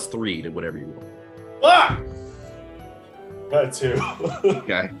 +3 to whatever you roll. Ah! Got 2.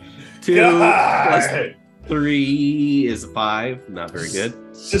 Okay. 2 God! +3 is 5. Not very good.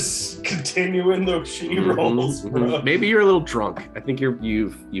 Just continuing the shitty rolls, bro. Maybe you're a little drunk. I think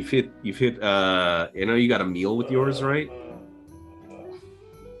you've hit you know you got a meal with yours, right?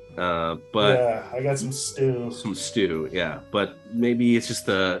 But yeah, I got some stew. Yeah, but maybe it's just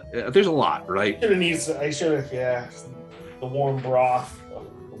there's a lot, right? I should have, the warm broth,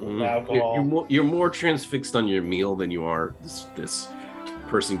 alcohol. You're more transfixed on your meal than you are this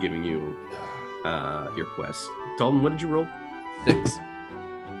person giving you your quest. Dalton, what did you roll? 6.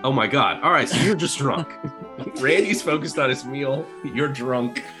 Oh my god. All right, so you're just drunk. Randy's focused on his meal. You're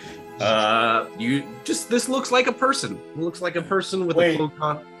drunk. This looks like a person. It looks like a person with a cloak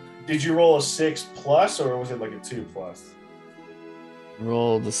on. Did you roll a 6+, or was it like a 2+?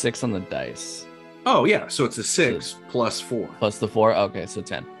 Roll the 6 on the dice. Oh yeah, so it's a 6 plus 4. Plus the 4? Okay, so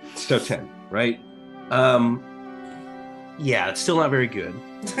 10. So 10, right? Yeah, it's still not very good,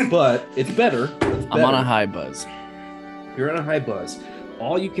 but it's better. I'm on a high buzz. You're on a high buzz.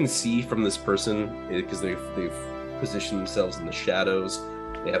 All you can see from this person, because they've positioned themselves in the shadows,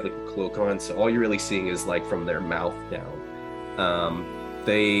 they have like a cloak on, so all you're really seeing is like from their mouth down.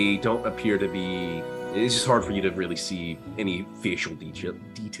 They don't appear to be. It's just hard for you to really see any facial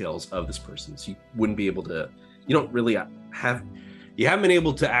details of this person, so you wouldn't be able to. You don't really have. You haven't been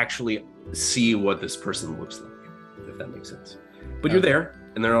able to actually see what this person looks like, if that makes sense. But you're there,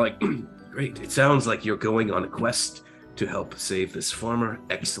 and they're like, "Great! It sounds like you're going on a quest to help save this farmer.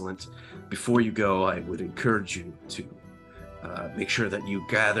 Excellent. Before you go, I would encourage you to make sure that you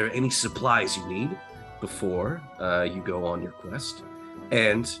gather any supplies you need before you go on your quest.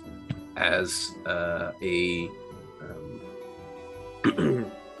 And as a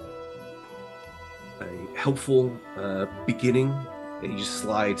helpful beginning, he just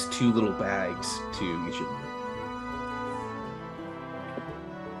slides 2 little bags to each of you.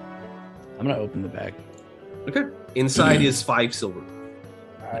 I'm gonna open the bag. Okay. Inside is 5 silver.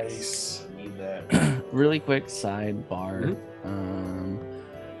 Nice. I need that. Really quick sidebar.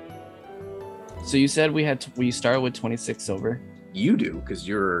 So you said we start with 26 silver. You do, because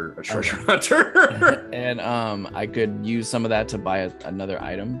you're a treasure hunter. And I could use some of that to buy another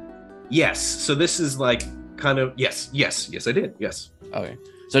item. Yes. So this is like kind of yes, I did. Yes. Okay.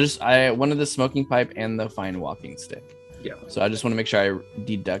 So I wanted the smoking pipe and the fine walking stick. Yeah. So I just want to make sure I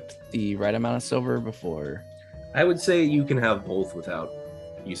deduct the right amount of silver before. I would say you can have both without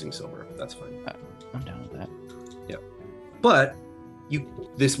using silver. That's fine. I'm down with that. Yeah. But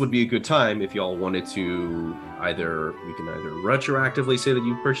this would be a good time if y'all wanted to we can either retroactively say that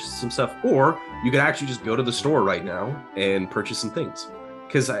you purchased some stuff, or you could actually just go to the store right now and purchase some things.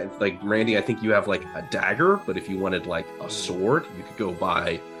 Because Randy, I think you have like a dagger, but if you wanted like a sword, you could go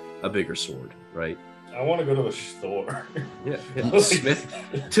buy a bigger sword, right? I want to go to the store. Yeah. Smith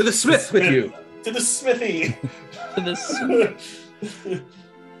to the smith with you. To the smithy.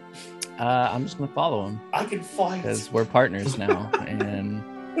 I'm just gonna follow him. I can fight because we're partners now, and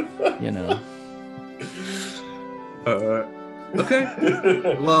you know. Okay.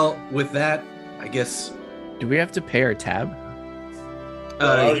 Well, with that, I guess. Do we have to pay our tab?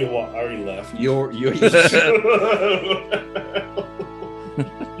 I already left. You're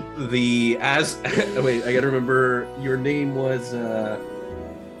wait, I gotta remember your name was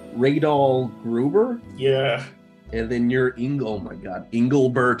Radal Gruber, Yeah. and then you're Oh my God,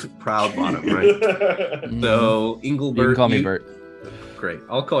 Engelbert Proudbottom, right? Mhm. So You Engelbert, can call me Bert. Great,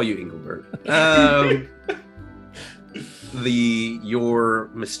 I'll call you Engelbert. Your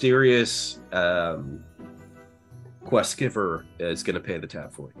mysterious quest giver is going to pay the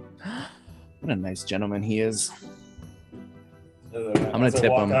tab for you. What a nice gentleman he is. I'm gonna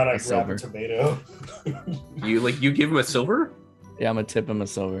tip him out, I a grab silver. a tomato. You give him a silver? Yeah, I'm gonna tip him a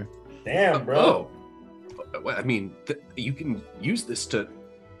silver. Damn, bro. Oh, well, I mean, you can use this to.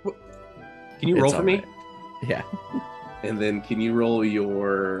 Can you roll It's for me? alright. Yeah. And then can you roll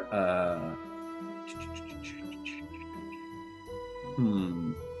your?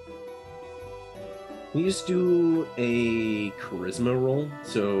 Can you just do a charisma roll?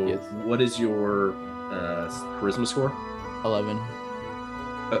 So, Yes. what is your charisma score? 11.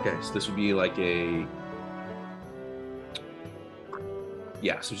 Okay, so this would be like a.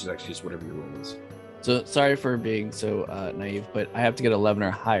 Yeah, so it's actually just whatever your roll is. So sorry for being so naive, but I have to get 11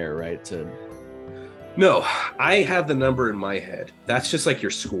 or higher, right? To No, I have the number in my head. That's just like your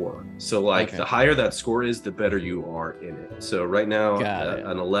score. So like Okay. the higher that score is, the better you are in it. So right now, Got it.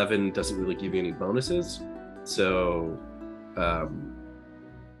 an 11 doesn't really give you any bonuses. So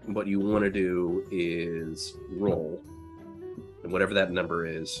what you want to do is roll, and whatever that number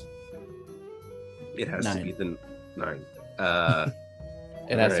is, it has to 9. be the 9.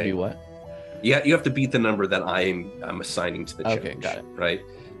 it has to be Alright. what? Yeah, you have to beat the number that I'm assigning to the challenge. Okay, got it. Right.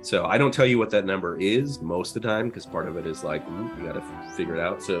 So I don't tell you what that number is most of the time because part of it is like you got to figure it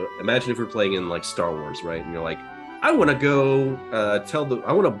out. So imagine if we're playing in like Star Wars, right? And you're like, I want to go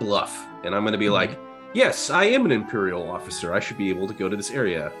I want to bluff, and I'm going to be like, yes, I am an Imperial officer. I should be able to go to this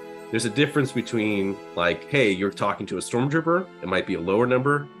area. There's a difference between like, hey, you're talking to a stormtrooper, it might be a lower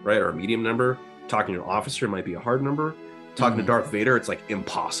number, right, or a medium number. Talking to an officer, it might be a hard number. Talking to Darth Vader, it's like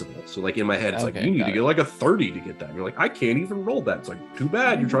impossible. So like in my head, it's like Okay, you need got to it. get like a 30 to get that. And you're like, I can't even roll that. It's like too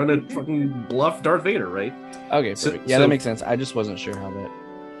bad. You're trying to fucking bluff Darth Vader, right? Okay, So- perfect. Yeah, so- that makes sense. I just wasn't sure how that.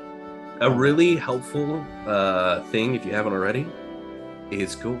 A really helpful thing, if you haven't already,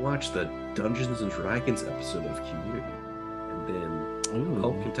 is go watch the Dungeons and Dragons episode of Community, and then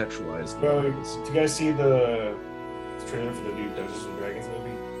help Ooh. contextualize. Bro, this. did you guys see the trailer for the new Dungeons and Dragons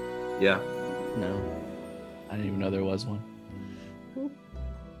movie? Yeah. No, I didn't even know there was one.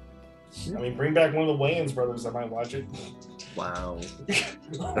 I mean, bring back one of the Wayans brothers. I might watch it. Wow.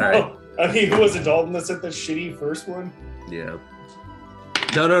 right. I mean, who was it? Dalton that sent the shitty first one? Yeah.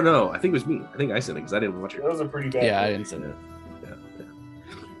 No. I think it was me. I think I sent it because I didn't watch it. That was a pretty bad Yeah, I movie. didn't send it. Yeah.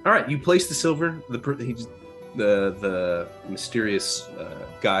 All right, you place the silver. The mysterious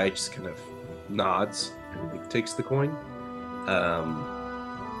guy just kind of nods and like, takes the coin.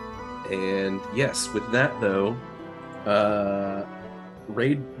 And yes, with that though,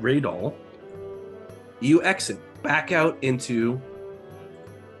 Radal, you exit back out into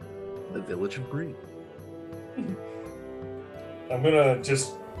the village of Green. I'm gonna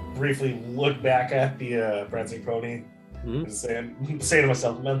just briefly look back at the prancing pony Mhm. and saying to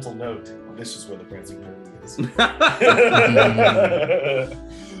myself, mental note, this is where the prancing pony is.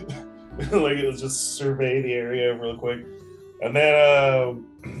 Like, let's just survey the area real quick, and then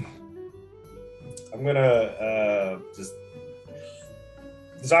I'm gonna just.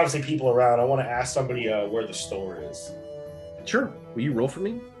 There's obviously people around. I want to ask somebody where the store is. Sure. Will you roll for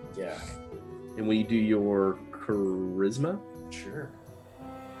me? Yeah, And will you do your charisma? sure.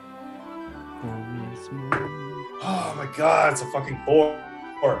 Oh my god, it's a fucking 4.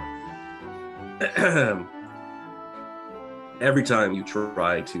 Every time you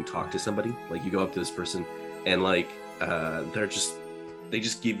try to talk to somebody, like you go up to this person and like they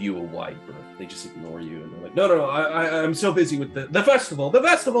just give you a wide berth. They just ignore you and they're like, no, I'm so busy with the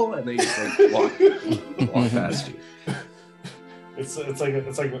festival, and they just like walk past you. It's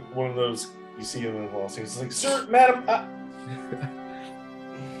like one of those you see in the wall scenes. It's like, sir, madam.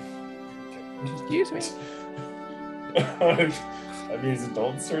 Excuse me. I mean, is it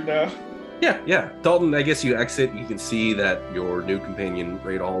Dalton's turn now? Yeah. Dalton, I guess you exit. You can see that your new companion,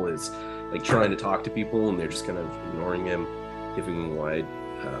 Radal, is like trying to talk to people, and they're just kind of ignoring him, giving him a wide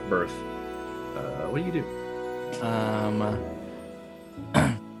berth. What do you do?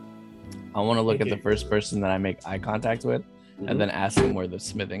 I want to look at the Okay. first person that I make eye contact with, Mhm. and then ask him where the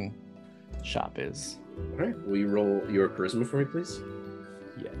smithing shop is. All right. Will you roll your charisma for me, please?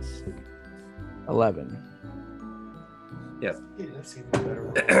 Yes. 11. Yeah, that's even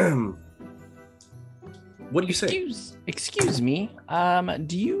better. What do you say? Excuse me.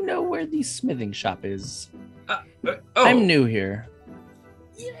 Do you know where the smithing shop is? Oh, I'm new here.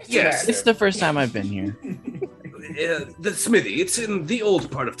 yes. It's the first time I've been here. the smithy. It's in the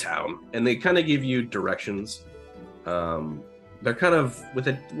old part of town, and they kind of give you directions. They're kind of with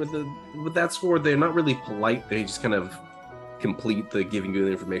that sword. They're not really polite. They just kind of complete the giving you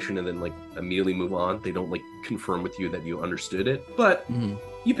the information and then like immediately move on. They don't like confirm with you that you understood it, but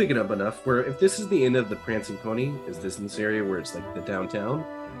you pick it up enough where if this is the end of the Prancing Pony, is this in this area where it's like the downtown?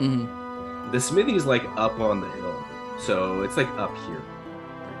 The smithy is like up on the hill, so it's like up here.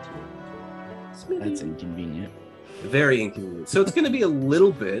 Smithy. That's inconvenient. Very inconvenient. So it's going to be a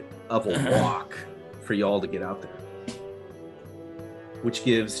little bit of a walk for y'all to get out there, which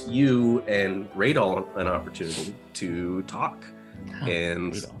gives you and Radal an opportunity to talk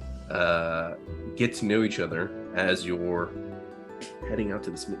and get to know each other as you're heading out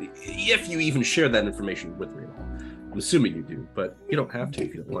to the smithy. If you even share that information with Radal. I'm assuming you do, but you don't have to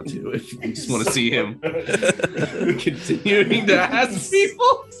if you don't want to. If you just want to see him continuing to ask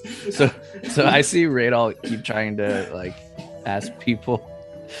people. So I see Radal keep trying to like ask people,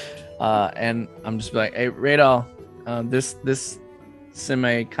 and I'm just like, hey, Radal, this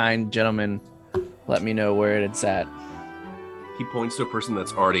semi-kind gentleman, let me know where it's at. He points to a person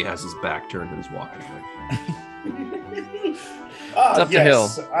that's already has his back turned and is walking away. It's up the hill.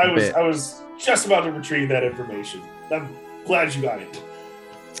 I was just about to retrieve that information. I'm glad you got it.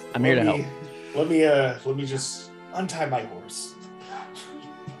 I'm here to help. Let me just untie my horse.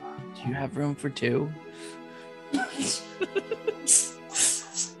 Do you have room for two?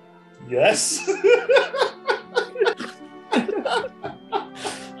 Yes. Do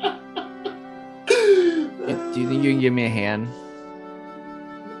you think you can give me a hand?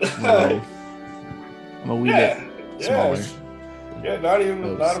 I'm a wee bit smaller. Yeah, not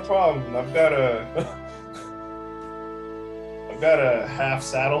a problem. I've got a half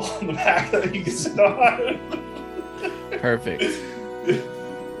saddle on the back that you can sit on. Perfect.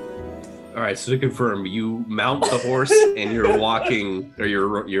 All right, so to confirm, you mount the horse and you're walking, or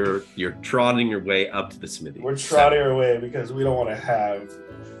you're trotting your way up to the smithy. We're trotting our way because we don't want to have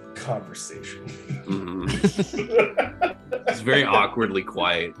conversation. It's very awkwardly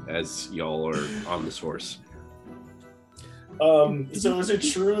quiet as y'all are on this horse. So is it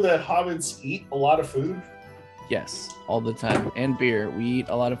true that hobbits eat a lot of food? Yes, all the time. And beer. We eat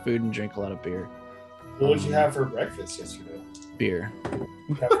a lot of food and drink a lot of beer. What did you have for breakfast yesterday? Beer.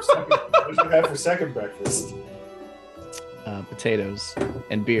 What did you have for second breakfast? Potatoes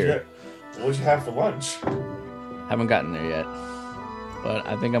and beer. What did you have for lunch? Haven't gotten there yet. But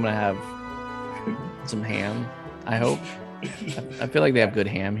I think I'm going to have some ham, I hope. I feel like they have good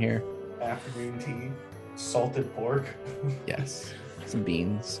ham here. Afternoon tea, salted pork. Yes. Some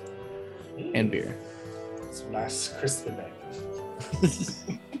beans and beer. Some nice crispy bacon.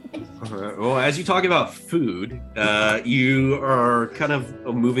 Well, as you talk about food, you are kind of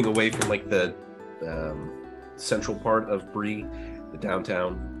moving away from like the central part of Bree, the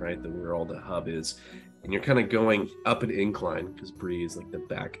downtown, right, where all the hub is, and you're kind of going up an incline because Bree is like the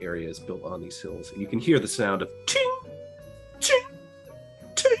back area is built on these hills, and you can hear the sound of ting, ting,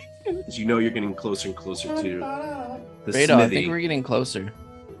 ting, as you know you're getting closer and closer to the Radar, I smithy. think we're getting closer.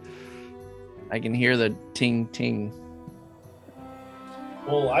 I can hear the ting ting.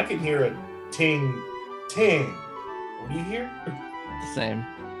 Well, I can hear a ting, ting. What do you hear? The same.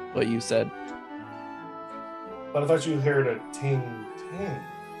 What you said. But I thought you heard a ting, ting.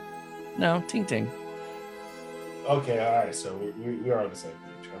 No, ting ting. Okay, all right. So we are on the same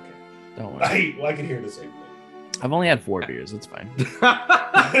page. Okay. Don't worry. I can hear the same thing. I've only had 4 beers. It's fine.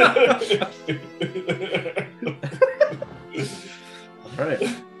 All right.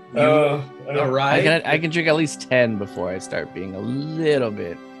 All right. I can drink at least 10 before I start being a little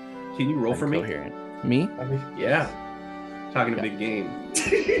bit. Can you roll for me? Incoherent. Me? Yeah. Talking a Yeah. big game.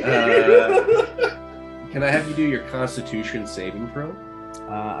 Can I have you do your Constitution saving throw?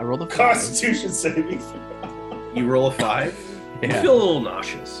 I rolled a 5. Constitution saving throw. You roll a 5. You Yeah. feel a little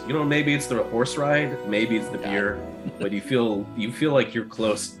nauseous. You know, maybe it's the horse ride, maybe it's the beer, but you feel like you're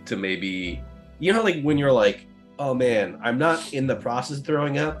close to maybe. You know, like when you're like, oh man, I'm not in the process of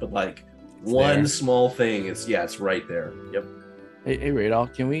throwing up, but like one there. small thing is, yeah, it's right there. Yep. Hey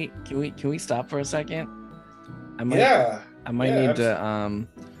Radal, can we stop for a second? I might Yeah, need to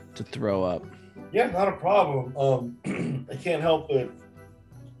throw up. Yeah, not a problem. I can't help but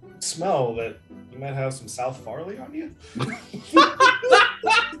smell that you might have some South Farley on you.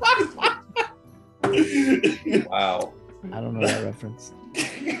 Wow. I don't know that reference.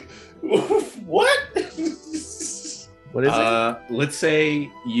 What? What is it? Let's say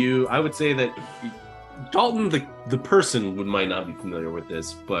I would say that Dalton, the person, might not be familiar with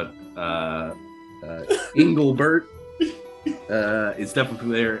this, but Engelbert is definitely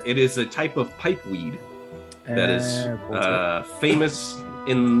familiar. It is a type of pipe weed that is famous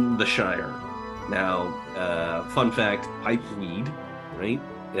in the Shire. Now, fun fact, pipe weed, right?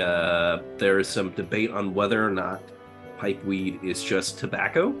 There is some debate on whether or not pipe weed is just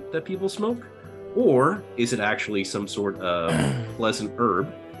tobacco that people smoke, or is it actually some sort of pleasant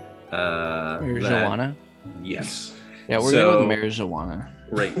herb? Marijuana? Yes. Yeah, we're going with marijuana.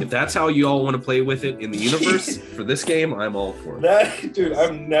 Right. If that's how you all want to play with it in the universe for this game, I'm all for it. That, dude,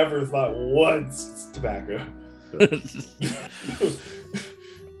 I've never thought once it's tobacco.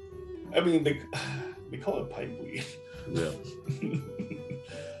 I mean, they call it pipe weed. Yeah.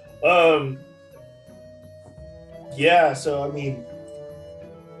 Yeah, so I mean,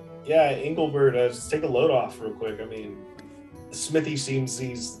 yeah, Engelbert, just take a load off real quick. I mean, Smithy seems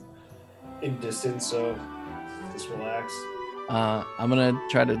he's in distance, so just relax. I'm gonna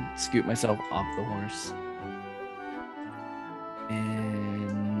try to scoot myself off the horse.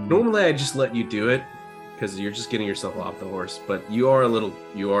 And Normally I just let you do it because you're just getting yourself off the horse, but you are a little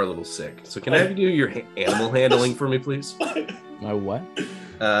sick. So can I have you do your animal handling for me, please? my what?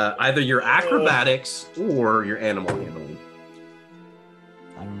 Either your acrobatics or your animal handling.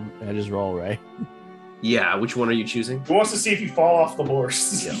 I don't know. I just roll, right? Yeah, which one are you choosing? Who wants to see if you fall off the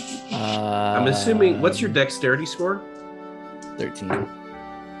horse? Yeah. I'm assuming, what's your dexterity score? 13.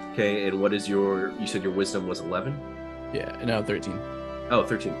 Okay, and what is you said your wisdom was 11? Yeah, no, 13. Oh,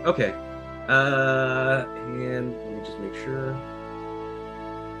 13. Okay. And let me just make sure.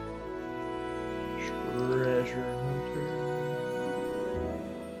 Treasure hunter.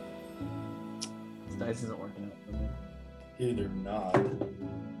 This dice isn't working out for me. Either not.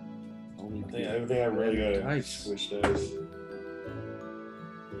 I think I really gotta Dice. switch dice.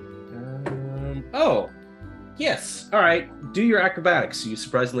 Oh, yes. All right. Do your acrobatics. You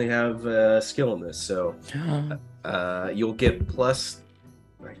surprisingly have skill in this, so you'll get plus,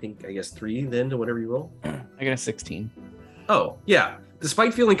 I guess 3 then to whatever you roll. I got a 16. Oh, yeah.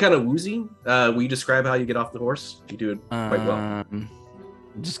 Despite feeling kind of woozy, will you describe how you get off the horse? You do it quite well. I'm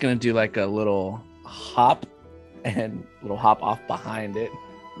just gonna do like a little hop and little hop off behind it.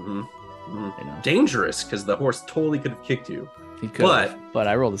 Mm-hmm. Mm-hmm. You know, Dangerous, because the horse totally could have kicked you. he could, but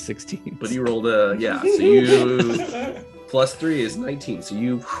I rolled a 16. But you rolled a, yeah, so you, plus 3 is 19, so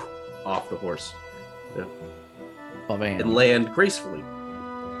you off the horse. Yeah. And land gracefully.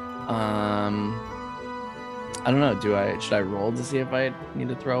 I don't know. Should I roll to see if I need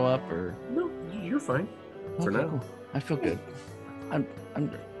to throw up or? No, you're fine for Okay, now. cool. I feel good. I'm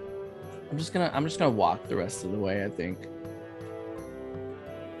just gonna walk the rest of the way, I think.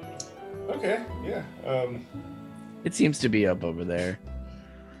 Okay, yeah. It seems to be up over there.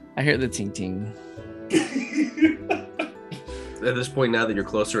 I hear the ting ting. At this point, now that you're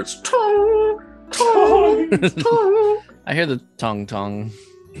closer, it's tong, tong, tong. I hear the tong tong.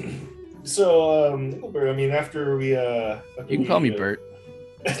 So, Engelbert, I mean, after we You can call me Bert.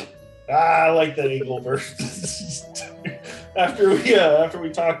 I like that Engelbert. after we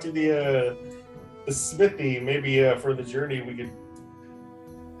talk to the Smithy, maybe for the journey we could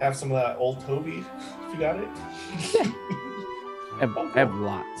have some of that old Toby, if you got it. I have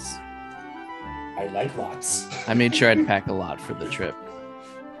lots. I like lots. I made sure I'd pack a lot for the trip.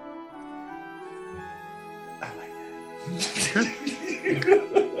 I like that.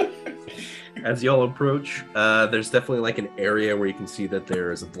 As y'all approach, there's definitely like an area where you can see that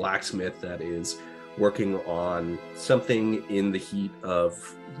there is a blacksmith that is working on something in the heat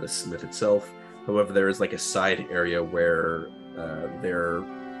of the smith itself. However, there is like a side area where their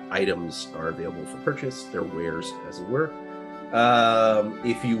items are available for purchase, their wares, as it were.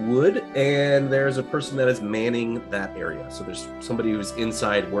 If you would, and there's a person that is manning that area. So there's somebody who's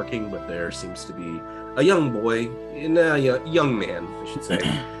inside working, but there seems to be a young boy, a young man, I should say,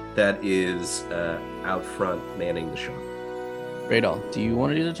 that is out front manning the shop. Radol, do you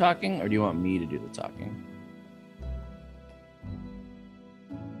want to do the talking or do you want me to do the talking?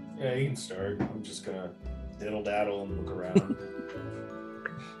 Yeah, you can start. I'm just gonna diddle daddle and look around.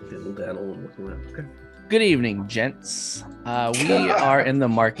 Diddle daddle and look around. Okay. Good evening, gents. We are in the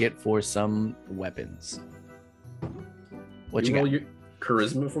market for some weapons. What you roll got? your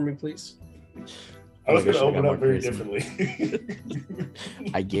charisma for me, please? I was I wish gonna I open got up more very charisma. differently.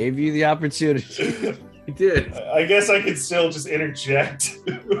 I gave you the opportunity. You did. I guess I could still just interject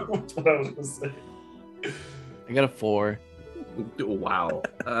with what I was gonna say. I got a 4. Wow.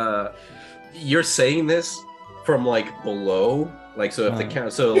 You're saying this from like below, like so if the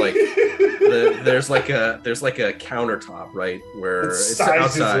count, so like there's like a countertop, right, where it's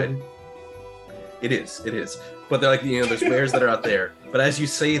outside. It is, but they're like, there's wares that are out there, But as you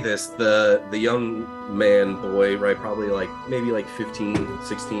say this, the young man, boy, right, probably like maybe like 15,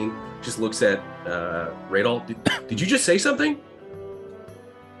 16, just looks at Radol. Did you just say something?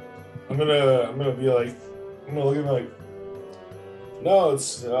 I'm gonna be like, I'm gonna look at him like, no,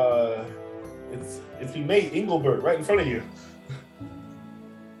 it's your mate Engelbert right in front of you.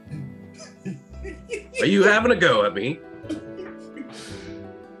 Are you having a go at me?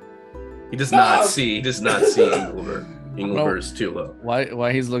 He does not see Engelbert. Engelbert's too low.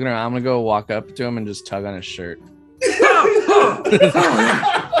 Why he's looking around, I'm gonna go walk up to him and just tug on his shirt. You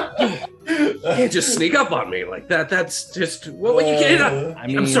can't just sneak up on me like that. That's just what you can't. I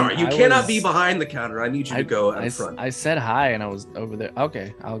mean, I'm sorry, you cannot be behind the counter. I need you to go out front. I said hi and I was over there.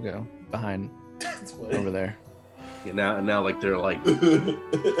 Okay, I'll go behind over there. Yeah, now like they're like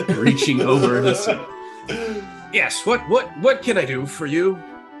reaching over this. Yes, what can I do for you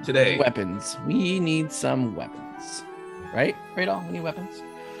today? Weapons. We need some weapons. Right? Radol, we need weapons.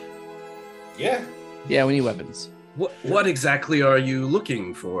 Yeah. Yeah, we need weapons. What exactly are you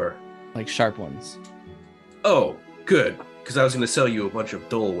looking for? Like sharp ones. Oh, good. Because I was going to sell you a bunch of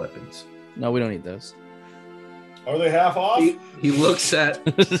dull weapons. No, we don't need those. Are they half off? He looks at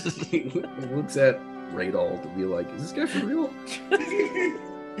he looks at Radol to be like, is this guy for real?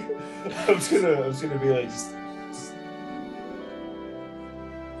 I was gonna be like, just...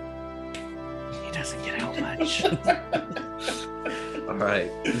 He doesn't get out much. All right.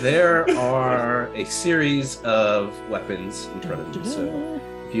 There are a series of weapons in front of you. So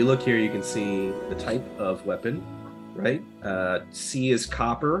if you look here, you can see the type of weapon, right? C is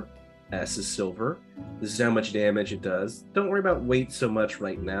copper, S is silver. This is how much damage it does. Don't worry about weight so much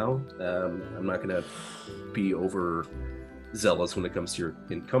right now. I'm not going to be over zealous when it comes to your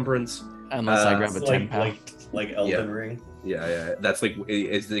encumbrance. Unless I grab a 10 pound. Like Elden Ring. Yeah. That's like,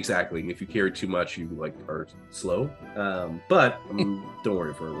 it's exactly. If you carry too much, you like are slow. But don't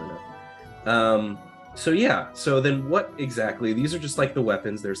worry for it right now. So then what exactly? These are just like the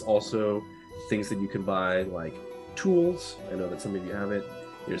weapons. There's also things that you can buy, like tools. I know that some of you have it.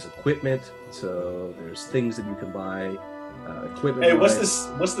 There's equipment. So there's things that you can buy. Equipment. Hey, what's this?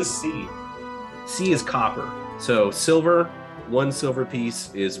 What's the C? C is copper. So silver. One silver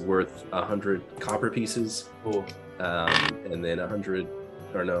piece is worth 100 copper pieces. Cool. And then 100,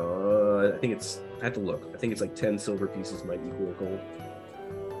 or no, I have to look. I think it's like 10 silver pieces might equal gold.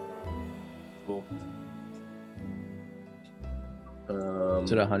 Cool.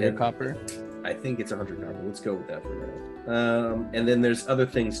 Is it 100 copper? I think it's 100 copper. Let's go with that for now. And then there's other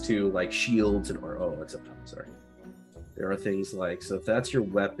things too, like shields and it's up top. Sorry. There are things like, so if that's your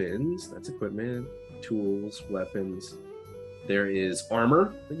weapons, that's equipment, tools, weapons. There is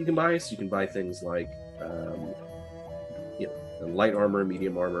armor that you can buy. So you can buy things like, light armor,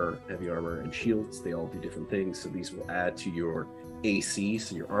 medium armor, heavy armor, and shields. They all do different things. So these will add to your AC,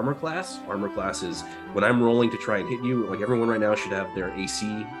 so your armor class. Armor class is when I'm rolling to try and hit you, like everyone right now should have their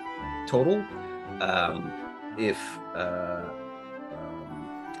AC total. If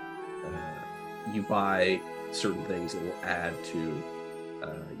you buy certain things, it will add to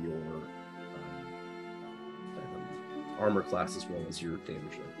your armor class as well as your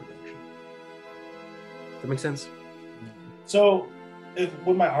damage reduction. Does that make sense? So,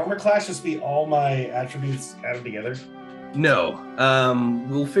 would my armor class just be all my attributes added together? No.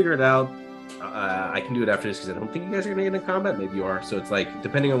 We'll figure it out. I can do it after this because I don't think you guys are going to get into combat. Maybe you are. So it's like,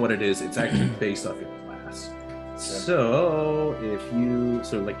 depending on what it is, it's actually based off your class. Okay. So if you,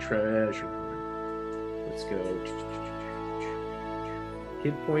 like treasure, let's go.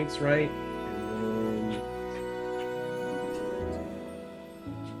 Hit points, right? And then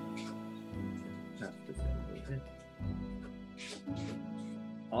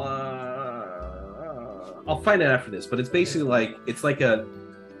I'll find out after this, but it's basically like, it's like a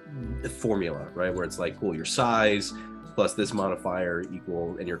formula, right? Where it's like, cool, your size plus this modifier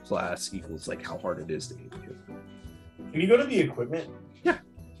equal, and your class equals like how hard it is to hit you. Can you go to the equipment? Yeah.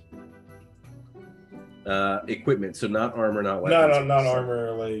 Equipment, so not armor, not weapons. No, not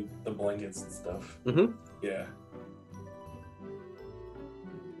armor, like the blankets and stuff. Mm-hmm. Yeah.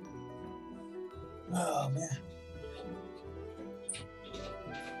 Oh, man.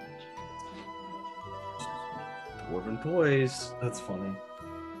 Dwarven toys. That's funny.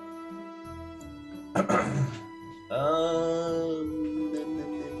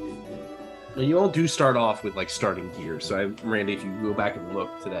 Well, you all do start off with like starting gear. So Randy, if you go back and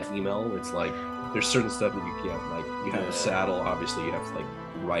look to that email, it's like there's certain stuff that you can't, like you have a saddle, obviously you have like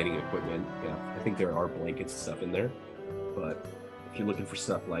riding equipment. Yeah, I think there are blankets and stuff in there. But if you're looking for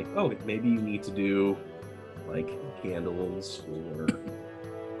stuff like, oh, maybe you need to do like candles or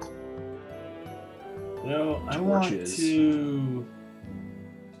I want to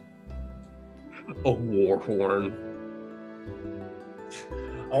A war horn.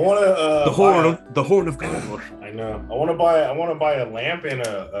 I want to. The horn of Gondor. I know. I want to buy a lamp and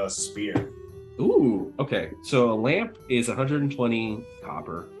a spear. Ooh, okay. So a lamp is 120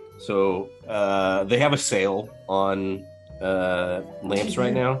 copper. So they have a sale on lamps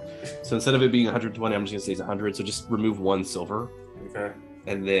right now. So instead of it being 120, I'm just gonna say it's 100. So just remove 1 silver, Okay.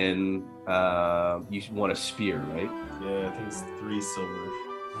 and then you want a spear, right? Yeah, I think it's 3 silver.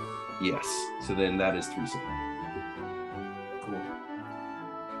 Yes. So then that is 3 silver. Cool.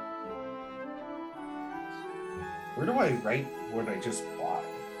 Where do I write what I just bought?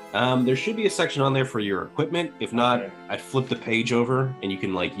 There should be a section on there for your equipment. If not, Okay. I'd flip the page over, and you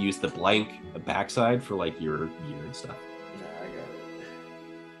can like use the blank backside for like your gear and stuff. Yeah, I got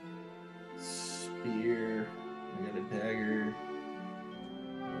it. Spear. I got a dagger.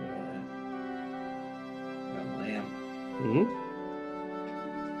 Got a lamp. Mm-hmm.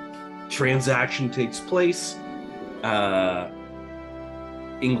 Transaction takes place.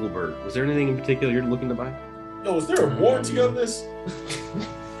 Engelbert, was there anything in particular you're looking to buy? Yo, is there a warranty on this?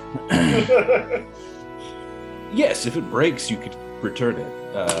 Yes, if it breaks, you could return it.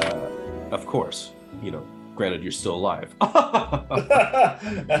 Of course, granted you're still alive.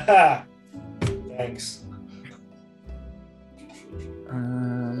 Thanks.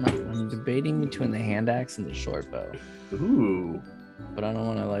 I'm debating between the hand axe and the short bow, Ooh. but I don't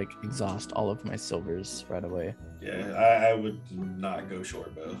want to like exhaust all of my silvers right away. Yeah, I would not go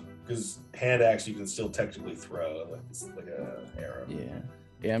short bow because hand axe you can still technically throw like it's like a arrow.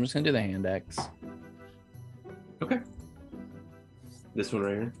 Yeah, I'm just gonna do the hand axe. Okay. This one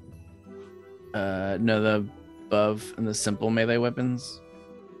right here. No, the above and the simple melee weapons.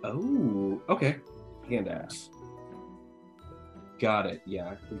 Oh, okay. Hand axe. Got it.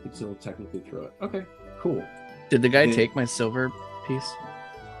 Yeah, we could still technically throw it. Okay, cool. Did the guy Yeah. take my silver piece?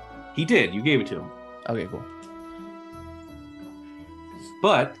 He did. You gave it to him. Okay, cool.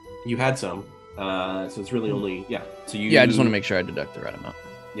 But you had some. So it's really only, So you. Yeah, I just want to make sure I deduct the right amount.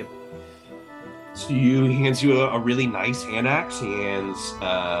 Yep. So he hands you a really nice hand axe. He hands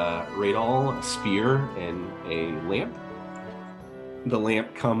Radal a spear and a lamp. The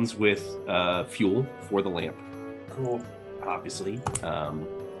lamp comes with fuel for the lamp, Cool. obviously. Can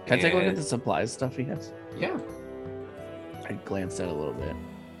I take a look at the supplies stuff he has? Yeah. I glanced at it a little bit.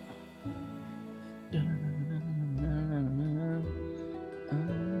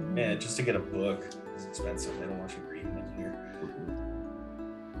 Yeah, just to get a book is expensive. They don't want you reading in here.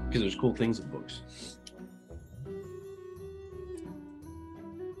 Because there's cool things in books.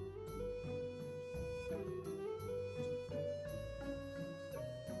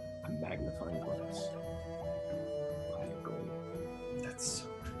 A magnifying glass. That's so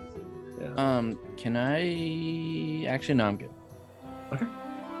crazy. Yeah. Can I actually no, I'm good.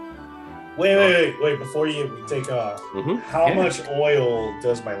 Wait! Before you take off, Mhm. how Yeah. much oil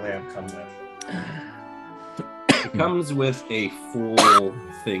does my lamp come with? It comes with a full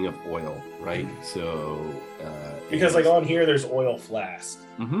thing of oil, right? So Because like on here, there's oil flask.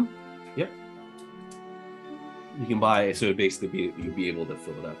 Mm-hmm. Yep. You can buy, so basically you'd be able to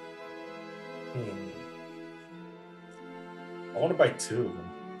fill it up. I want to buy 2 of them.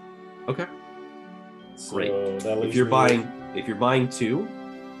 Okay. So Great. that leaves If you're me buying 2,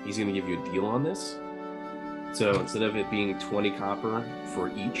 he's gonna give you a deal on this. So instead of it being 20 copper for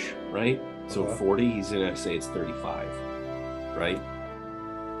each, right? So Uh-huh. 40, he's gonna say it's 35, right?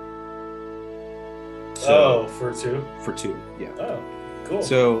 So for 2. for 2, yeah. Oh, cool.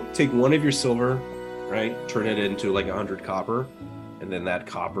 So take one of your silver, right? Turn it into like 100 copper, and then that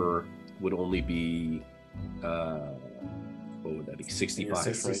copper would only be what would that be? 65,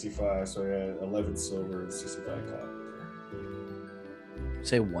 right? 65. So yeah, 11 silver and 65 copper.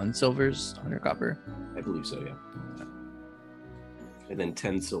 Say 1 silver's 100 copper. I believe so, yeah. And then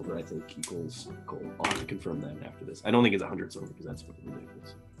 10 silver, I think, equals gold. I'll have to confirm that after this. I don't think it's 100 silver because that's fucking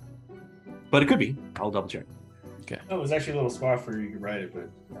ridiculous. But it could be. I'll double check. No, it was actually a little spot for you to write it,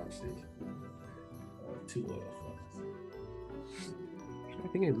 but obviously 2 oil flasks. I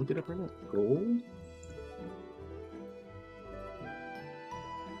think I looked it up right now. Gold?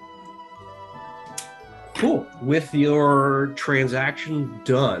 Cool. With your transaction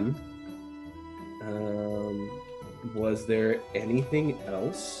done, was there anything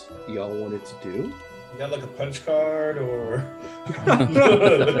else y'all wanted to do? You got like a punch card or? He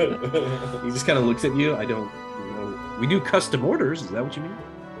just kind of looks at you. I don't know. We do custom orders. Is that what you mean?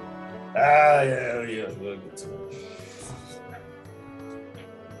 Yeah. We'll get to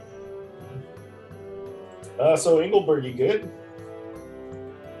it. So Engelbert, you good?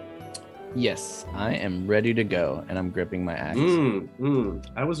 Yes, I am ready to go, and I'm gripping my axe.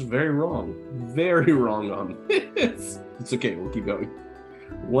 I was very wrong. Very wrong on this. It's okay. We'll keep going.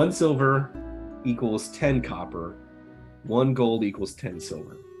 1 silver equals 10 copper. 1 gold equals 10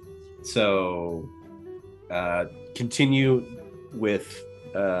 silver. So continue with.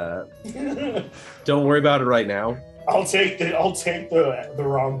 Don't worry about it right now. I'll take the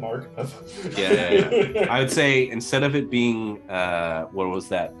wrong mark. Yeah. I would say instead of it being what was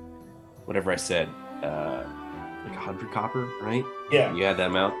that? Whatever I said, like 100 copper, right? Yeah. You had that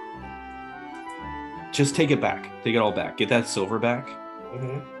amount. Just take it back. Take it all back. Get that silver back,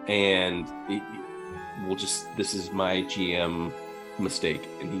 and we'll just. This is my GM mistake,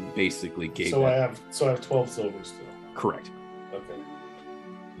 and he basically gave. So I have 12 silver still. Correct. Okay.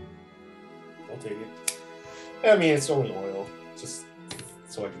 I'll take it. I mean, it's only oil, just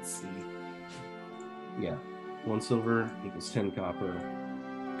so I can see. Yeah. 1 silver equals 10 copper.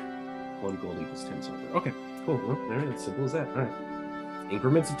 1 gold equals 10 silver. Okay, cool. Well, there, it's simple as that. All right.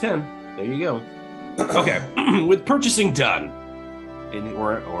 Increments of 10. There you go. Okay. With purchasing done.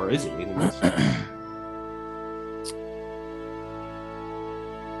 Or is it anything else?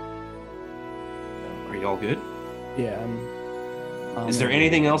 Are you all good? Yeah. Is there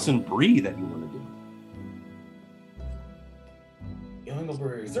anything else in Bree that you want to do?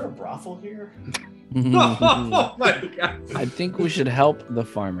 Engelberg, is there a brothel here? Oh my god! I think we should help the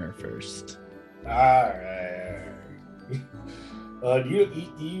farmer first. All right. Do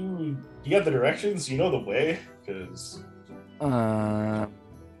you got the directions? You know the way? Because No.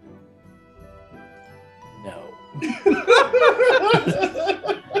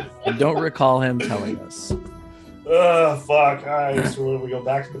 I don't recall him telling us. Fuck. All right. So we go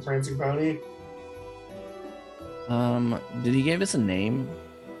back to the prancing pony. Did he give us a name?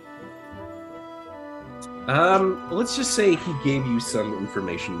 Let's just say he gave you some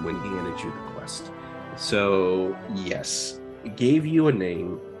information when he handed you the quest. So, yes, he gave you a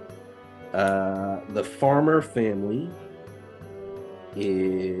name. The farmer family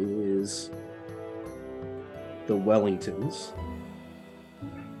is the Wellingtons.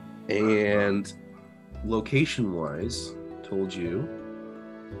 And location-wise, told you.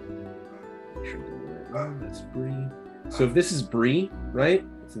 That's Bree. So if this is Bree, right?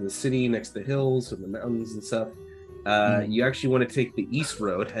 It's in the city next to the hills and the mountains and stuff. You actually want to take the east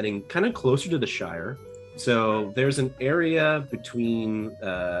road, heading kind of closer to the Shire. So there's an area between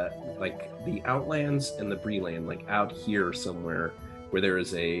like the Outlands and the Breeland, like out here somewhere, where there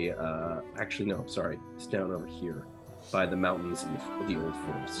is a. Actually, no, sorry, it's down over here by the mountains and the old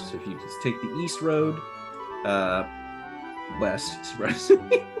forest. So if you just take the east road, west,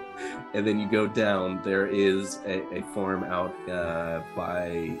 and then you go down, there is a farm out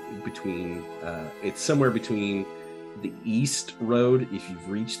between it's somewhere between the east road. If you've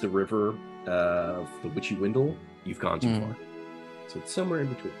reached the river of the Witchy Windle, you've gone too far. So it's somewhere in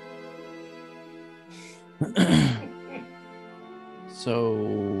between. So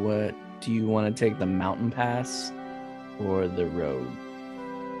what do you want to take, the mountain pass or the road?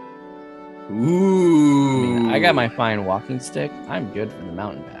 Ooh. I mean, I got my fine walking stick. I'm good for the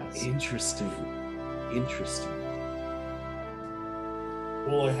mountain pass. Interesting.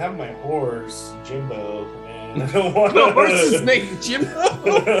 Well, I have my horse, Jimbo, and I don't want The horse's name Jimbo.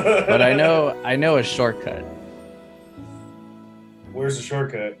 But I know a shortcut Where's the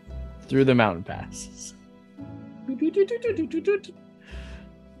shortcut? through the mountain passes.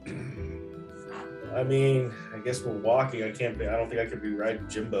 I mean, I guess we're walking. I don't think I could be riding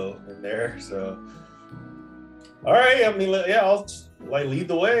Jimbo in there. So, all right. I mean, yeah, I'll lead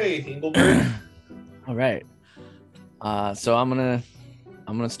the way, Engelbert. All right. So I'm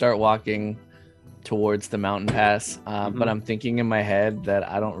gonna start walking towards the mountain pass. But I'm thinking in my head that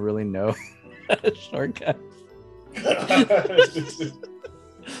I don't really know a shortcut,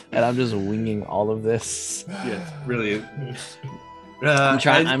 and I'm just winging all of this. Yeah, brilliant. I'm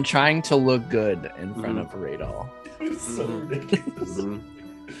trying to look good in front of Radal. It's so ridiculous.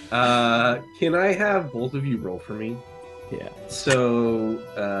 Can I have both of you roll for me? Yeah. So,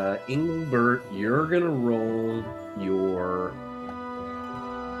 Engelbert, you're gonna roll your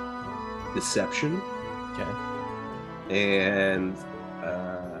deception, Okay. and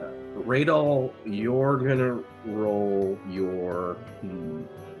Radal, you're gonna roll your.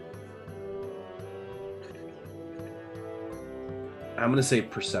 I'm gonna say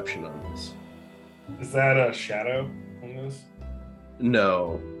perception on this. Is that a shadow on this?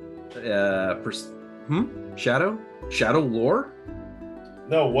 No. Shadow? Shadow lore?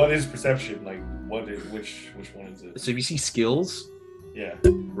 No. What is perception? Like, which one is it? So if you see skills, Yeah.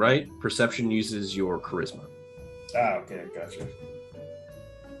 right? Perception uses your charisma. Ah, okay, gotcha.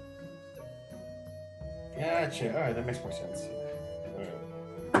 Gotcha. All right, that makes more sense.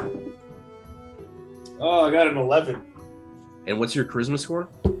 All right. Oh, I got an 11. And what's your charisma score?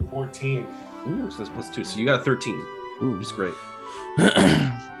 14. Ooh, so that's +2. So you got a 13. Ooh. Which is great.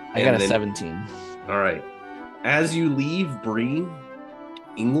 I got a 17. All right. As you leave Bree,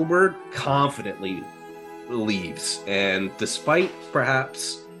 Engelbert confidently leaves. And despite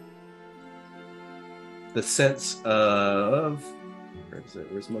perhaps the sense of... Where is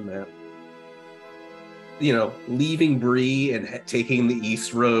it? Where's my map? You know, leaving Bree and taking the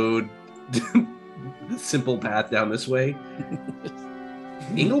east road, the simple path down this way,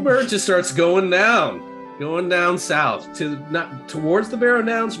 Engelbert just starts going down south to not towards the Barrow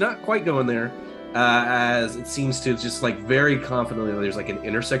Downs, not quite going there, as it seems to just like very confidently. There's like an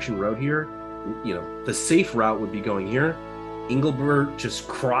intersection road here. You know, the safe route would be going here. Engelbert just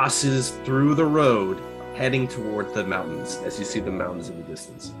crosses through the road, heading toward the mountains, as you see the mountains in the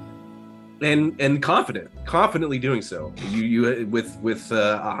distance. And confidently doing so. You with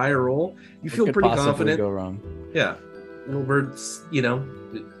a higher roll, you feel pretty confident. Go wrong. Yeah, Engelbert's. You know,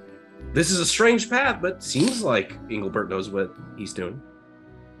 this is a strange path, but seems like Engelbert knows what he's doing.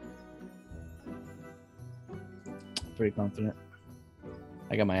 Pretty confident.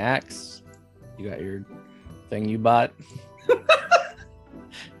 I got my axe. You got your thing you bought.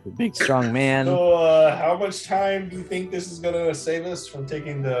 The big strong man. So, how much time do you think this is gonna save us from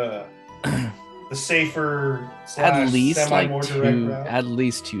taking the safer At least semi like more direct route? at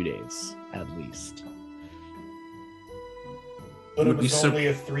least 2 days. At least. But it Would be was so- only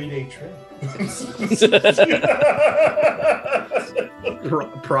a 3-day trip.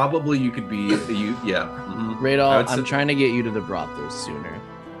 Probably you could be you. Yeah. Mhm. I Radol, would I'm say- trying to get you to the brothels sooner.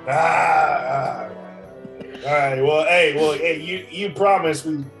 All right. Well, hey, you promised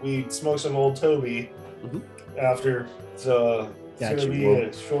we'd smoke some old Toby Mhm. after, so it's Got gonna you. be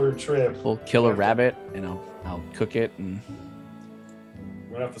a shorter trip. We'll kill a rabbit and I'll cook it and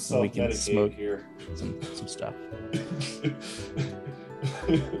We're gonna have to We can self-medicate smoke. here. some stuff.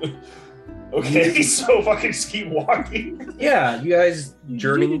 Okay, so fucking just keep walking. Yeah, you guys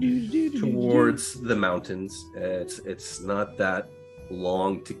journey towards the mountains. It's not that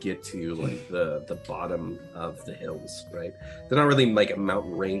long to get to like the bottom of the hills, right? They're not really like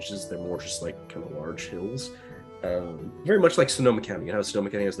mountain ranges, they're more just like kind of large hills. Very much like Sonoma County. You know how Sonoma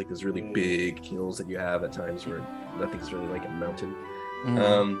County has like those really big hills that you have at times where nothing's really like a mountain.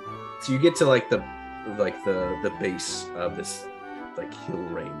 So you get to like the base of this like hill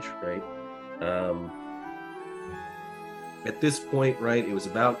range, right? At this point, right, it was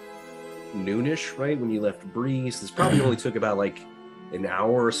about noonish, right, when you left Breeze. This probably only took about like an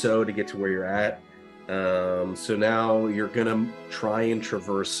hour or so to get to where you're at. So now you're gonna try and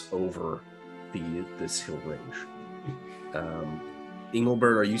traverse over this hill range.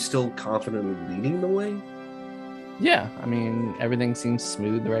 Engelbert, are you still confidently leading the way? Yeah, I mean everything seems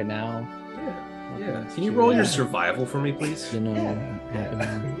smooth right now. Yeah. Can you roll your Yeah. survival for me, please? You know,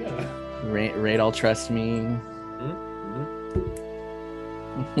 Yeah. Radol trust me.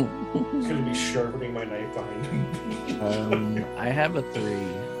 He's gonna be sharpening my knife behind him. I have a 3.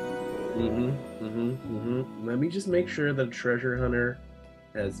 Let me just make sure that treasure hunter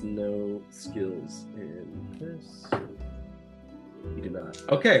has no skills in this. You do not.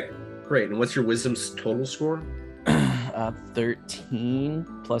 Okay, great. And what's your wisdom's total score? 13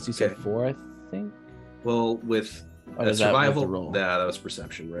 plus you said Okay. 4, I think. Well, with Oh, is that with survival, the roll? that was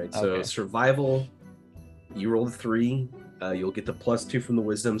perception, right? So Okay. survival, you rolled a 3. You'll get the +2 from the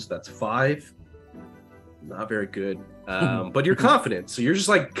wisdom, so that's 5. Not very good, but you're confident. So you're just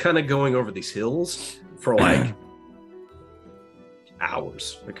like kind of going over these hills for like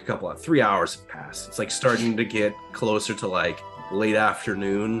hours, like a couple of 3 hours have passed. It's like starting to get closer to like late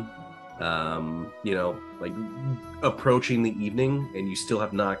afternoon, you know, like approaching the evening, and you still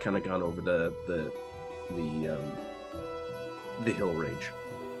have not kind of gone over the hill range.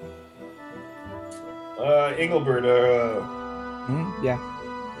 Engelbert, Yeah.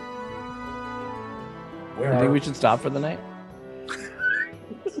 where I are think we should stop for the night.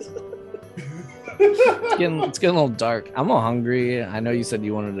 It's getting a little dark. I'm all hungry. I know you said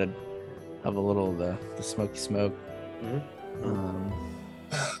you wanted to have a little of the smoky smoke.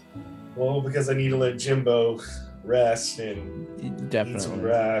 Well, because I need to let Jimbo rest and eat some Definitely.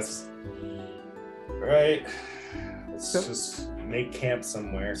 grass. All right, let's Yep. just make camp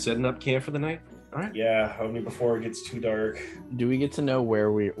somewhere. Setting up camp for the night. All right. Yeah, only before it gets too dark. Do we get to know where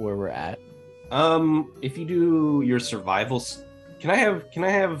we're at? If you do your survivals, can I have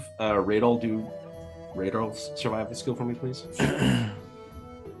Radol do Radol's survival skill for me, please?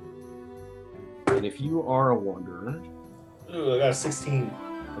 And if you are a wanderer, Ooh, I got a 16.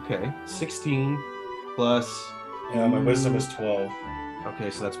 okay, 16. plus. Yeah, my wisdom is 12. Okay,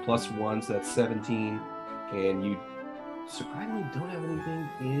 so that's +1, so that's 17. And you surprisingly don't have anything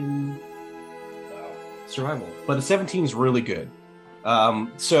in survival, but a 17 is really good.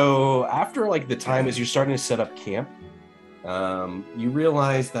 So after like the time as you're starting to set up camp, you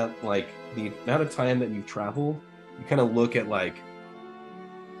realize that like the amount of time that you've traveled, you kind of look at like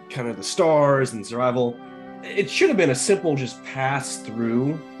kind of the stars and survival. It should have been a simple just pass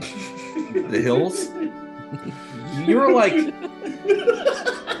through the hills. You're like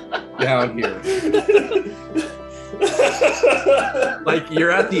down here. Like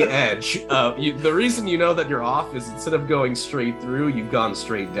you're at the edge. The reason you know that you're off is instead of going straight through, you've gone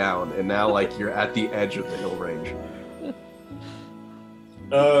straight down, and now like you're at the edge of the hill range.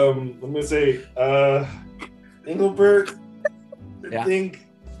 I'm gonna say, Engelbert, I think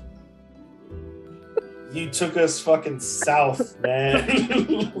you took us fucking south, man.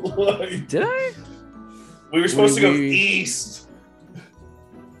 Like, Did I? we were supposed to go east.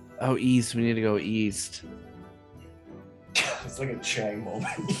 Oh, east. We need to go east. It's like a Chang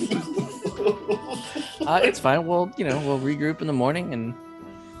moment. It's fine. We'll regroup in the morning and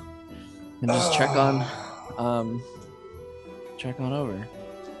just check on over.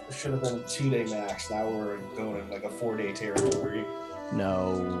 It should have been a 2-day max. Now we're going in like a 4-day territory.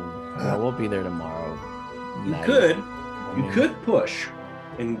 No, we'll be there tomorrow. You Night. You could push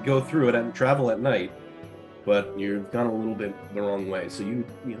and go through it and travel at night, but you've gone a little bit the wrong way. So you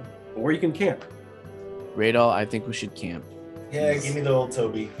know, or you can camp. Radal, I think we should camp. Yeah, give me the old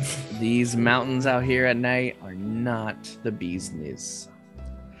Toby. These mountains out here at night are not the bee's knees.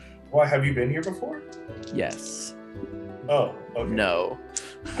 Why, have you been here before? Yes. Oh, okay. No.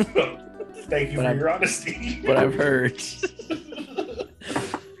 Thank you for your honesty. But I've heard.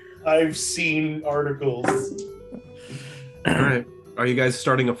 I've seen articles. All right. Are you guys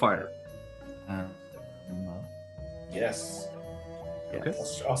starting a fire? Yes. Okay.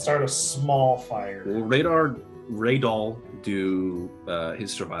 I'll start a small fire. Will Radal do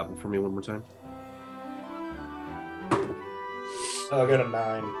his survival for me one more time? I got a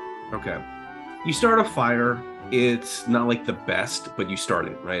 9. Okay. You start a fire. It's not like the best, but you start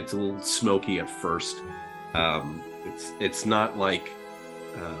it, right? It's a little smoky at first. It's not like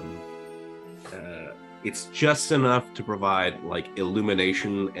it's just enough to provide like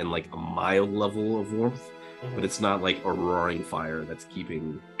illumination and like a mild level of warmth, but it's not like a roaring fire that's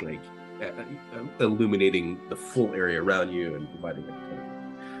keeping like illuminating the full area around you and providing like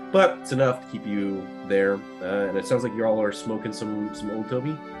but it's enough to keep you there. And it sounds like you all are smoking some old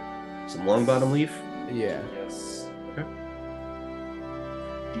Toby, some long bottom leaf. Yeah. Yes. Okay.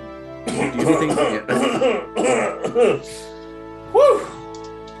 Do you think? Woo!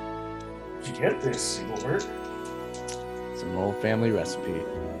 Did you get this, Engelbert? It's an old family recipe.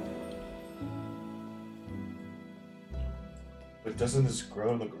 But doesn't this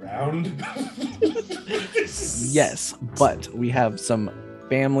grow in the ground? Yes, but we have some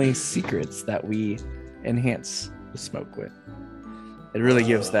family secrets that we enhance the smoke with. It really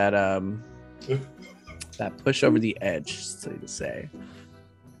gives that that push over the edge, so to say.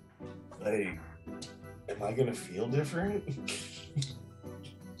 Like, am I gonna feel different?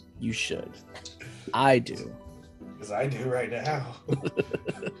 You should. I do. Because I do right now.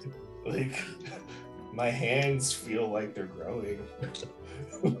 Like, my hands feel like they're growing.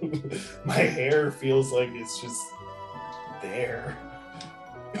 My hair feels like it's just there.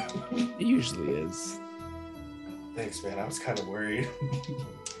 It usually is. Thanks, man. I was kind of worried.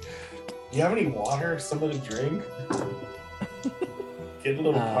 You have any water? Somebody drink? Getting a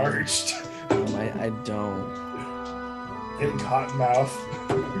little parched. I don't. Getting cotton mouth.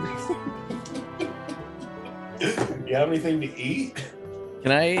 You have anything to eat?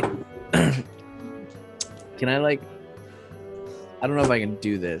 Can I like, I don't know if I can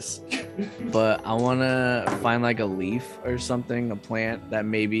do this, but I want to find like a leaf or something, a plant that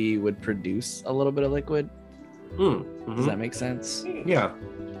maybe would produce a little bit of liquid. Mm-hmm. Does that make sense? Yeah.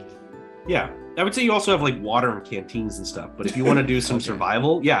 I would say you also have like water and canteens and stuff, but if you want to do some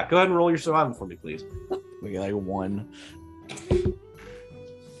survival, yeah, go ahead and roll your survival for me, please. We get like 1,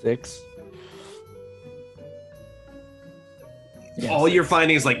 6. Yeah, All 6. you're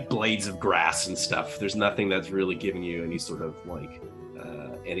finding is like blades of grass and stuff. There's nothing that's really giving you any sort of like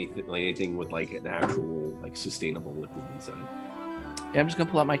anything with like an actual like sustainable liquid inside. Yeah, I'm just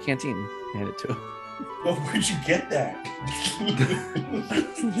gonna pull out my canteen, hand it to him. Oh, where'd you get that?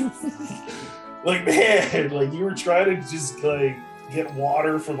 Like, man, like you were trying to just like get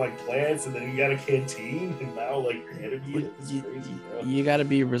water from like plants, and then you got a canteen, and now like you're handing me it. It's crazy, bro. You gotta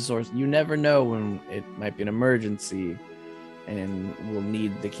be resourceful. You never know when it might be an emergency, and we'll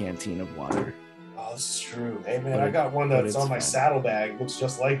need the canteen of water. Oh, this is true. Hey man, But I got one that's it's on my fine. saddlebag. Looks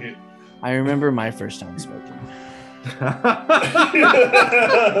just like it. I remember my first time smoking.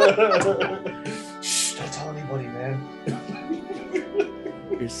 Shh, don't tell anybody, man.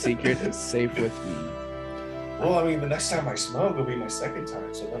 Your secret is safe with me. Well, I mean, the next time I smoke will be my second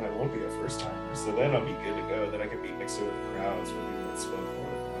time, so then I won't be a first timer. So then I'll be good to go. Then I can be mixed in with the crowds where people that smoke more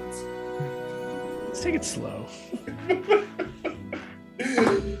than Let's take it slow.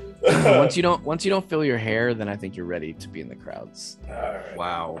 once. Once you don't feel your hair, then I think you're ready to be in the crowds. All right.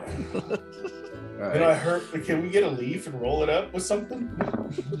 Wow. All You know, I right. heard. Can we get a leaf and roll it up with something?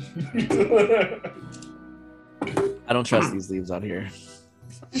 I don't trust these leaves out here.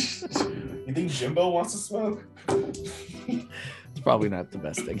 You think Jimbo wants to smoke? It's probably not the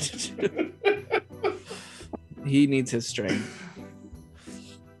best thing to do. He needs his strength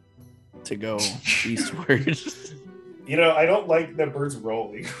to go eastward. You know, I don't like that bird's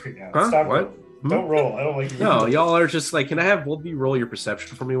rolling right now. Huh? Stop What? rolling. Don't roll. I don't like. No, y'all are just like, can I have both of you roll your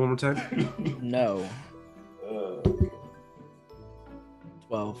perception for me one more time? No. Uh,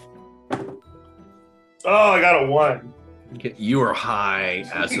 12. oh, I got a 1. You are high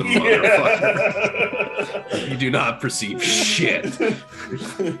as a motherfucker. Yeah. You do not perceive shit.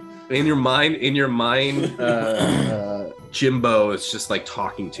 In your mind, Jimbo is just like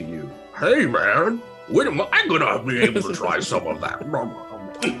talking to you. Hey man, when am I gonna be able to try some of that?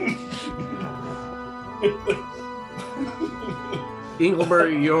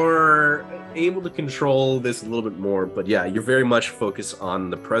 Engelbert, you're able to control this a little bit more, but yeah, you're very much focused on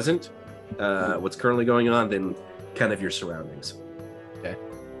the present, what's currently going on, than kind of your surroundings.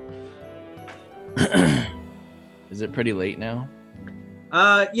 Is it pretty late now?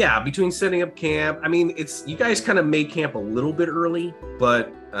 Yeah, between setting up camp, I mean, it's you guys kind of made camp a little bit early,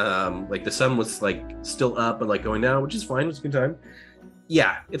 but like the sun was like still up but like going down, which is fine. It's a good time.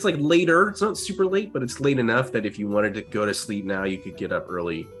 Yeah, it's like later. It's not super late, but it's late enough that if you wanted to go to sleep now, you could get up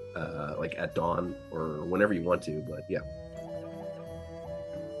early, like at dawn or whenever you want to. But yeah,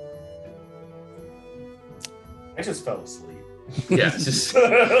 I just fell asleep. yeah, it's just Like,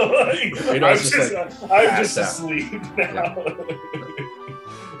 know, I'm it's just just, like I'm passed just out. asleep now.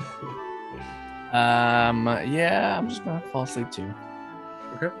 Yeah, I'm just gonna fall asleep too.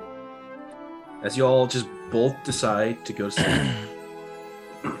 okay. As you all just both decide to go to sleep.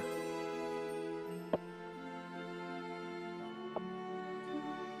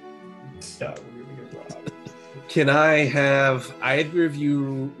 Yeah, we're gonna get robbed. Can I have either of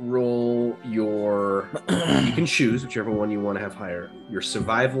you roll your? You can choose whichever one you want to have higher: your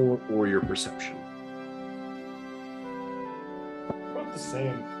survival or your perception. Both the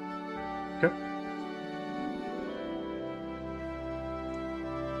same. Okay.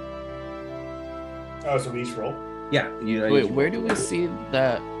 Oh, so we each roll? Yeah. You know. Wait, where do we see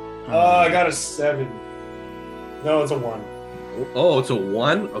that? I got a 7. No, it's a 1. Oh, it's a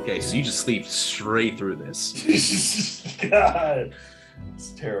 1. Okay, so you just sleep straight through this. God, it's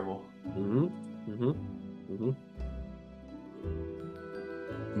terrible. Mm-hmm. Mm-hmm. Mm-hmm.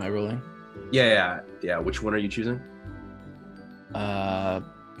 Am I rolling? Yeah. Which one are you choosing? I'm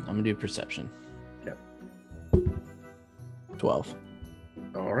gonna do perception. Yep. 12.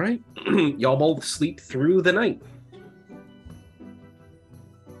 All right. Y'all both sleep through the night.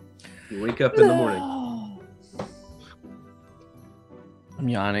 You wake up in the morning. I'm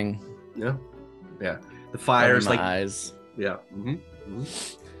yawning. Yeah. The Rubbing fire's my like. eyes. Yeah.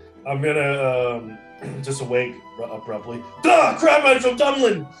 Mm-hmm. I'm gonna just awake abruptly. Duh! Crab Mitchell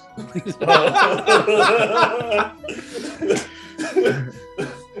Dunlin!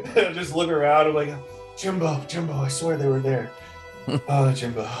 Just look around. I'm like, Jimbo, I swear they were there. Oh,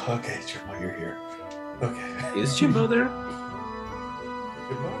 Jimbo. Okay, Jimbo, you're here. Okay. Is Jimbo there?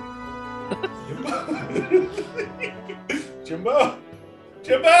 Jimbo?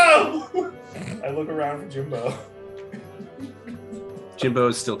 Jimbo! I look around for Jimbo. Jimbo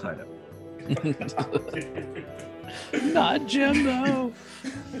is still tied up. Not Jimbo.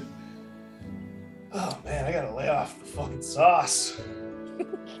 Oh man, I gotta lay off the fucking sauce.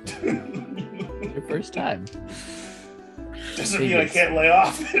 Your first time. Doesn't mean I can't lay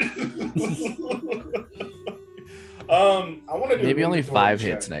off it. I want to do Maybe an only inventory 5 check.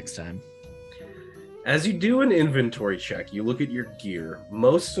 hits next time. As you do an inventory check, you look at your gear.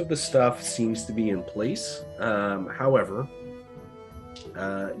 Most of the stuff seems to be in place. However,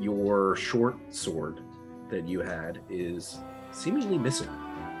 your short sword that you had is seemingly missing.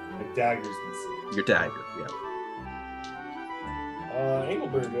 My dagger's missing. Your dagger, yeah.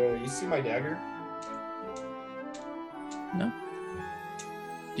 Engelbert, you see my dagger? No.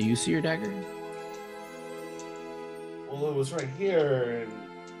 Do you see your dagger? Well, it was right here, and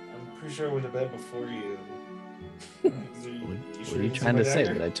I'm pretty sure I went to bed before you. What are you trying to say?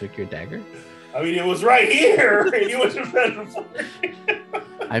 That I took your dagger? I mean, it was right here. You went to bed before me.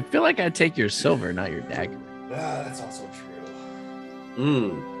 I feel like I take your silver, not your dagger. Ah, that's also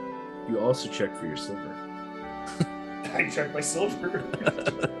true. You also check for your silver. I checked my silver.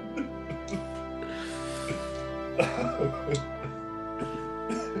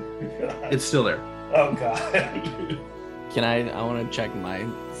 It's still there. Oh god. Can I want to check my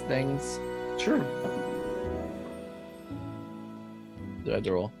things. Sure. Do I have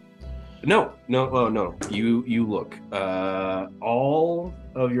to roll? No. You look. All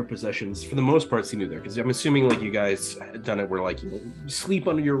of your possessions, for the most part, seem to be there. Because I'm assuming like you guys had done it where like you sleep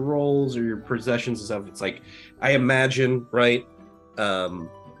under your rolls or your possessions and stuff. It's like I imagine, right?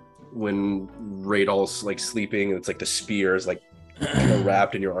 When Radol's like sleeping, it's like the spear is like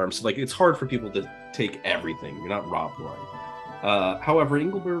wrapped in your arms. So like it's hard for people to take everything. You're not robbed blind. However,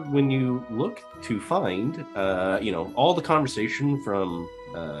 Engelbert, when you look to find, all the conversation from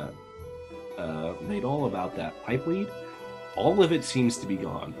Radol about that pipe lead, all of it seems to be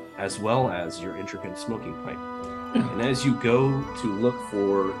gone, as well as your intricate smoking pipe. And as you go to look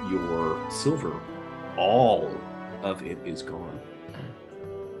for your silver, all of it is gone.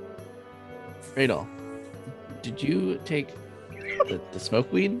 Radol, did you take the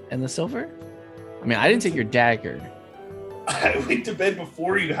smoke weed and the silver? I mean, I didn't take your dagger. I went to bed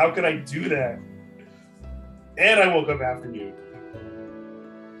before you. How could I do that? And I woke up after you.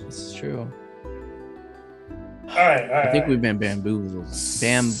 This is true. All right. I think we've been bamboozled.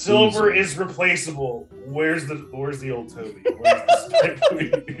 Silver is replaceable. Where's the old Toby? Where's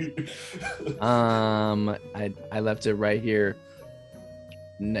the I left it right here,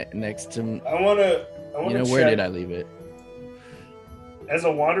 next to. I want to. Where did I leave it? As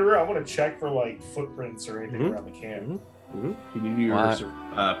a wanderer, I want to check for like footprints or anything around the camp. Can you do your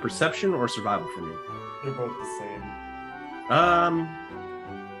perception or survival for me? They're both the same.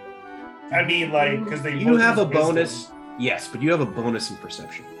 I mean, like, because they. You have a bonus. Yes, but you have a bonus in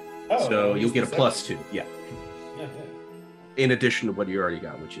perception. Oh, so you'll get a +2. Yeah. Yeah. In addition to what you already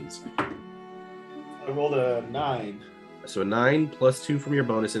got, which is. I rolled a 9. So a 9 +2 from your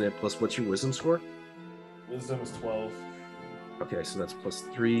bonus in it, plus what's your wisdom score? Wisdom is 12. Okay, so that's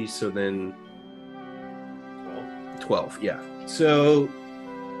 +3. So then 12. 12, yeah. So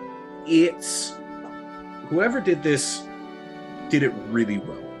it's whoever did this did it really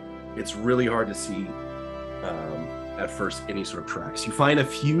well. It's really hard to see at first any sort of tracks. You find a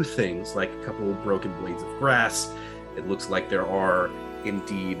few things like a couple of broken blades of grass. It looks like there are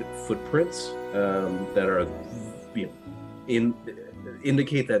indeed footprints that are,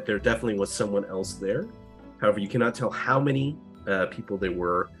 indicate that there definitely was someone else there. However, you cannot tell how many people they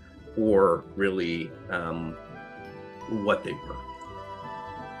were or really what they were.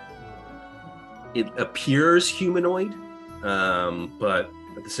 It appears humanoid, but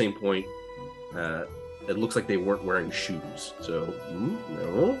at the same point, it looks like they weren't wearing shoes. So,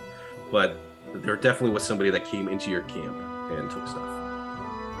 no. But there definitely was somebody that came into your camp and took stuff.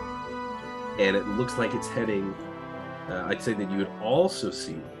 And it looks like it's heading, I'd say that you would also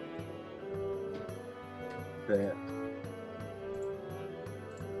see that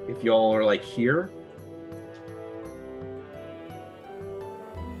if y'all are like here,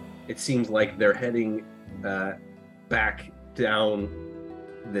 it seems like they're heading back down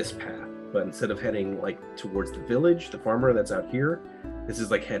this path, but instead of heading like towards the village, the farmer that's out here, this is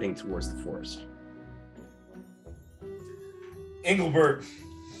like heading towards the forest. Engelbert.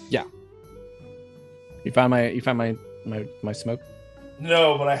 Yeah. You found my smoke?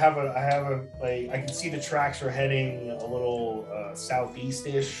 No, but I have a like I can see the tracks are heading a little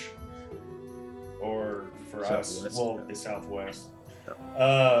southeast-ish, or for Southwest. us, well, the southwest.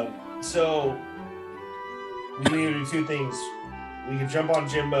 Oh. So we need to do two things. We can jump on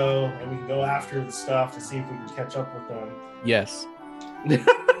Jimbo and we can go after the stuff to see if we can catch up with them. Yes.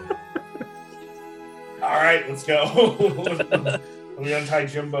 All right, let's go. Let me untie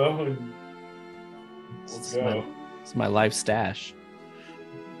Jimbo and let's go. It's my life stash.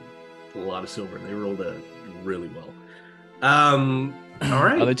 A lot of silver. They rolled really well. All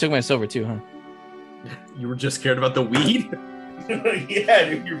right. Oh, they took my silver too, huh? You were just scared about the weed? Yeah,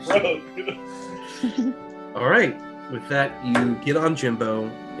 dude, you're broke. All right. With that, you get on Jimbo.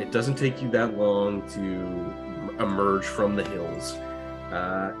 It doesn't take you that long to emerge from the hills.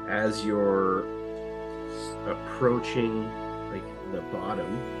 As you're approaching like the bottom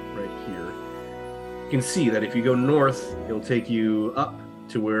right here, you can see that if you go north, it'll take you up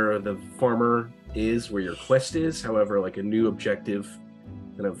to where the farmer is, where your quest is. However, like a new objective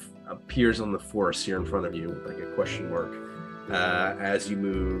kind of appears on the forest here in front of you with like a question mark as you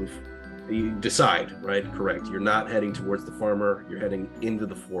move. You decide, right? Correct. You're not heading towards the farmer. You're heading into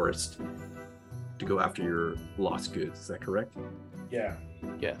the forest to go after your lost goods. Is that correct? Yeah.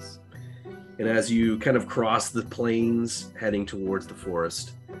 Yes. And as you kind of cross the plains heading towards the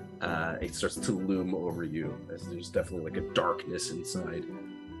forest, it starts to loom over you as there's definitely like a darkness inside.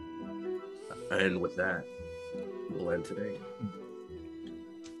 And with that, we'll end today.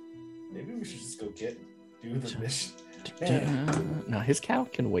 Maybe we should just go do the mission. No, his cow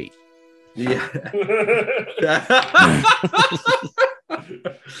can wait. Yeah.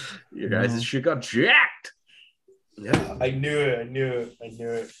 You guys' shit got jacked. Yeah. I knew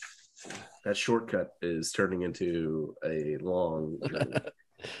it. That shortcut is turning into a long journey.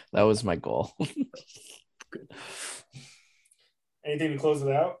 That was my goal. Good. Anything to close it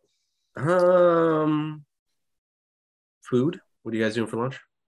out? Food. What are you guys doing for lunch?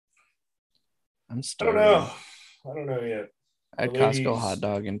 I'm I starving. don't know yet. I had The Costco ladies- hot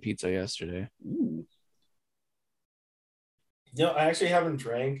dog and pizza yesterday. Ooh. I actually haven't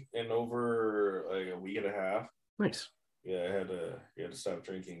drank in over like a week and a half. Nice. Yeah, I had to stop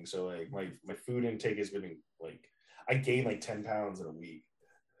drinking. So like my food intake has been like I gained like 10 pounds in a week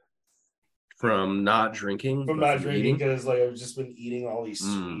From not drinking. from but not from drinking eating? because like I've just been eating all these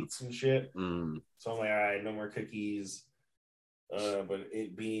Mm. sweets and shit. Mm. So I'm like, all right, no more cookies. But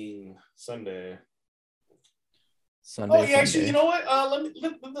it being Sunday. Sunday. Oh yeah, actually, Sunday. you know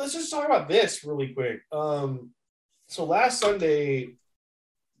what? Let's just talk about this really quick. So last Sunday,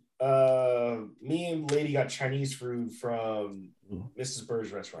 me and Lady got Chinese food from Mrs.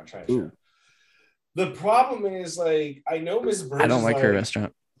 Bird's restaurant, China. Ooh. The problem is, like, I know Mrs. Bird's I don't is, like her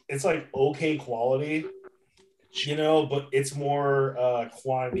restaurant. It's like okay quality, but it's more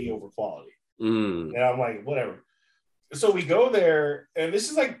quantity over quality. Mm. And I'm like, whatever. So we go there, and this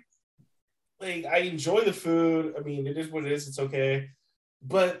is like I enjoy the food. I mean, it is what it is. It's okay.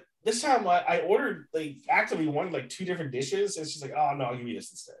 But this time I ordered actively wanted like 2 different dishes, and she's like, "Oh no, I'll give you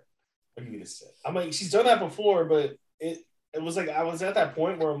this instead. I'll give you this instead." I'm like, she's done that before, but it was like I was at that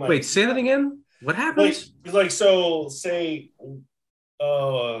point where I'm like, Wait, say that again. What happened? So say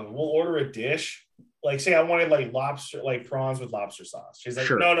we'll order a dish. Like say I wanted like lobster, like prawns with lobster sauce. She's like,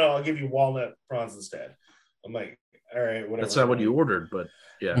 Sure. No, I'll give you walnut prawns instead. I'm like, all right, whatever. That's not what you ordered, but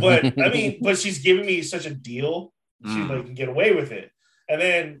yeah. But I mean, but she's giving me such a deal, she Mm. can get away with it. And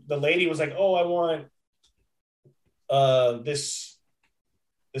then the lady was like, "Oh, I want this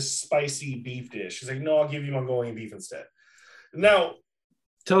spicy beef dish." She's like, "No, I'll give you Mongolian beef instead." Now,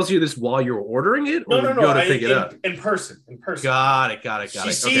 Tells you this while you're ordering it, or no, you go to pick in, it up? in person. Got it.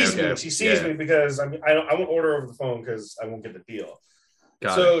 She sees me. She sees me because I won't order over the phone because I won't get the deal.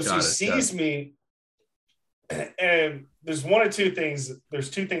 She sees me, and there's one or two things. There's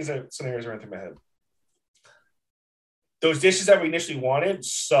 2 things that scenarios run through my head. Those dishes that we initially wanted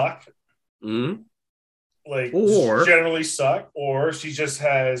suck. Mm. Or generally suck, or she just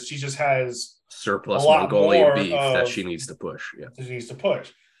has Surplus a lot Mongolian more beef that of- she needs to push. Yeah. she needs to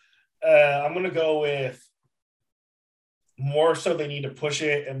push. I'm gonna go with more so they need to push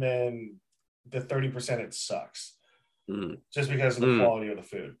it, and then the 30% it sucks Mm. just because of the quality of the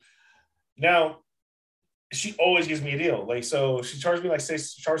food. Now, she always gives me a deal. So she charged me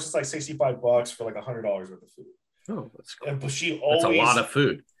charges like $65 for like $100 worth of food. Oh, that's cool. But she That's always a lot of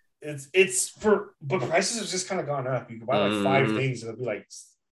food. but prices have just kind of gone up. You can buy like 5 things and it'll be like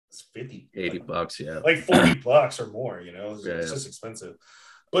it's $50, $80, yeah. like $40 or more. It's just expensive.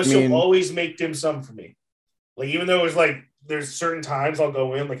 But she'll always make dim sum for me. Like even though it's like there's certain times I'll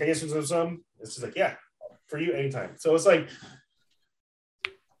go in, like I guess dim sum. It's just like yeah, for you anytime. So it's like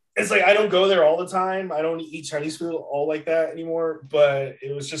I don't go there all the time. I don't eat Chinese food all like that anymore. But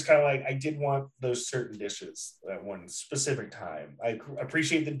it was just kind of like I did want those certain dishes at one specific time. I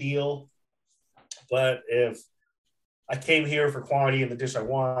appreciate the deal, but if I came here for quantity and the dish I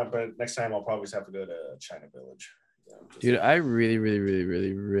want, but next time I'll probably just have to go to China Village. Dude, I really, really, really,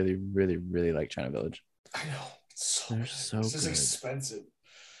 really, really, really, really like China Village. I know. They're so This is good. expensive.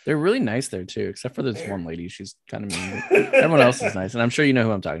 They're really nice there too, except for this one lady. She's kind of mean. Everyone else is nice, and I'm sure you know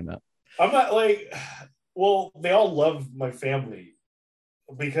who I'm talking about. I'm not like, well, they all love my family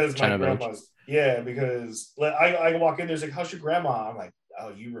because China my Village. grandma's. Yeah, because I walk in, there's like, "How's your grandma?" I'm like, "Oh,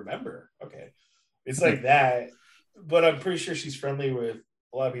 you remember? Okay." It's like that, but I'm pretty sure she's friendly with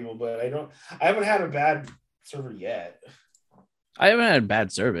a lot of people. But I haven't had a bad server yet. I haven't had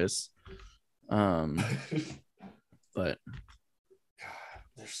bad service, but God,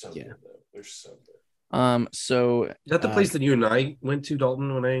 they're so Yeah. good though. They're so good. so Is that the place that you and I went to,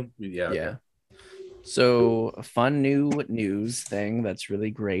 Dalton, when I? Yeah. yeah. So a fun new news thing that's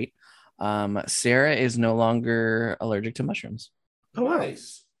really great. Sarah is no longer allergic to mushrooms. Oh, wow.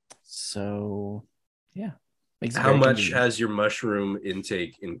 Nice. So, yeah. Makes it How very much convenient. has your mushroom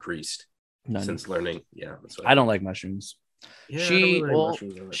intake increased None. since learning? Yeah, that's what I don't like mushrooms. Yeah, I don't She really like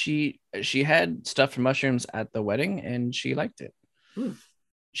mushrooms either. she had stuffed mushrooms at the wedding and she liked it. Hmm.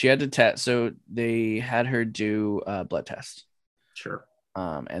 She had to test, so they had her do a blood test, Sure.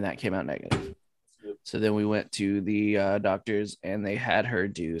 and that came out negative. Yep. So then we went to the doctors and they had her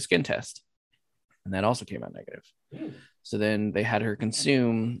do a skin test, and that also came out negative. Mm. So then they had her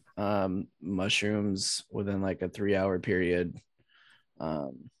consume mushrooms within like a 3-hour period,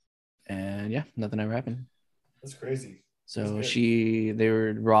 and yeah, nothing ever happened. That's crazy. So That's good. they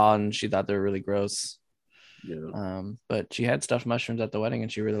were raw and she thought they were really gross. Yeah. But she had stuffed mushrooms at the wedding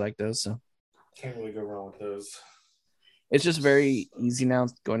and she really liked those. So Can't really go wrong with those. it's just very easy now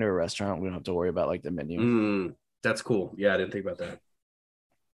going to a restaurant. We don't have to worry about like the menu. That's cool. Yeah, I didn't think about that.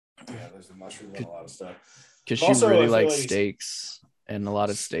 Yeah, there's the mushrooms and a lot of stuff. Because she Also, I really feel likes like- steaks and a lot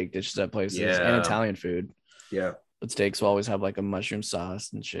of steak dishes at places and Yeah. Italian food. Yeah. But steaks will always have like a mushroom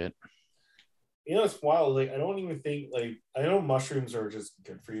sauce and shit. You know, it's wild. Like, I don't even think, like, I know mushrooms are just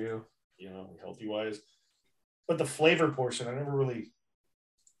good for you, healthy wise. But the flavor portion, I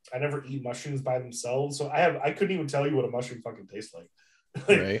never eat mushrooms by themselves. So I couldn't even tell you what a mushroom fucking tastes like.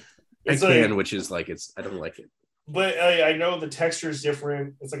 Right. I It's can, like, which is like I don't like it. but I know the texture is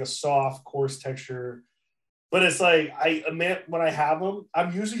different. It's like a soft, coarse texture. But it's like when I have them,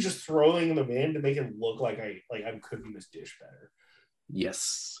 I'm usually just throwing them in to make it look like I'm cooking this dish better.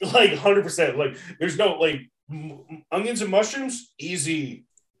 Yes. Like 100%. Like there's no like onions and mushrooms, easy.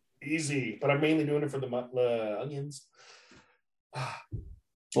 But I'm mainly doing it for the onions. Well,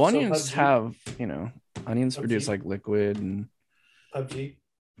 So onions PUBG? have, onions PUBG? produce like liquid and PUBG.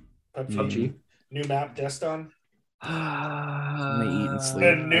 PUBG. New map, Destin. they eat and sleep. The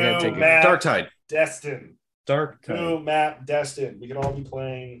I gotta new take map, Dark Tide. Destin. Dark New Tide. map, Destin. We could all be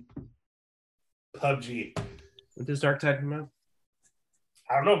playing PUBG. When does Dark Tide come out?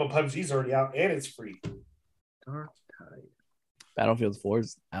 I don't know, but PUBG's already out and it's free. Dark Tide. Battlefield 4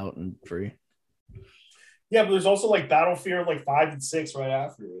 is out and free. Yeah, but there's also like Battlefield like 5 and 6 right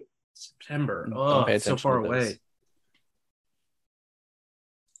after it. September. Don't Oh, pay it's so attention far to those. away.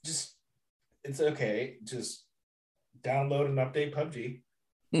 Just it's okay. Just download and update PUBG.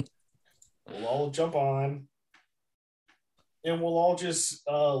 We'll all jump on and we'll all just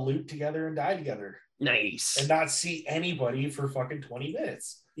loot together and die together Nice. and not see anybody for fucking 20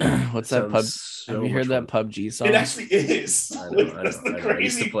 minutes. What's that pub? So Have you heard much that PUBG song? It actually is. fun. I know. That's the I used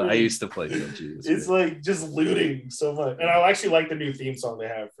crazy to play. I thing. used to play PUBG. It's like just looting so much. And I actually like the new theme song they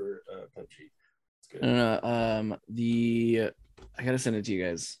have for PUBG. It's good. No, I gotta send it to you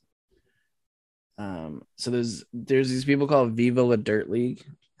guys. So there's these people called Viva La Dirt League.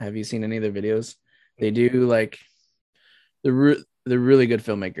 Have you seen any of their videos? They do like they're really good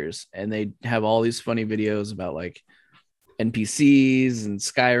filmmakers, and they have all these funny videos about like NPCs and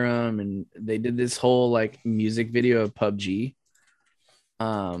Skyrim, and they did this whole like music video of PUBG.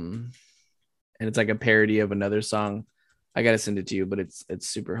 And it's like a parody of another song. I gotta send it to you, but it's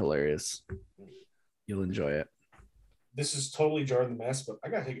super hilarious. You'll enjoy it. This is totally jarring the mess, but I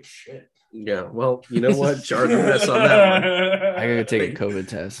gotta take a shit. Yeah. Well, you know what? Jar the mess on that one. I gotta take a COVID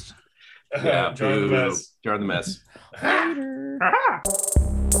test. Yeah. Jar the boo. mess. Jar the mess. Later. Ah!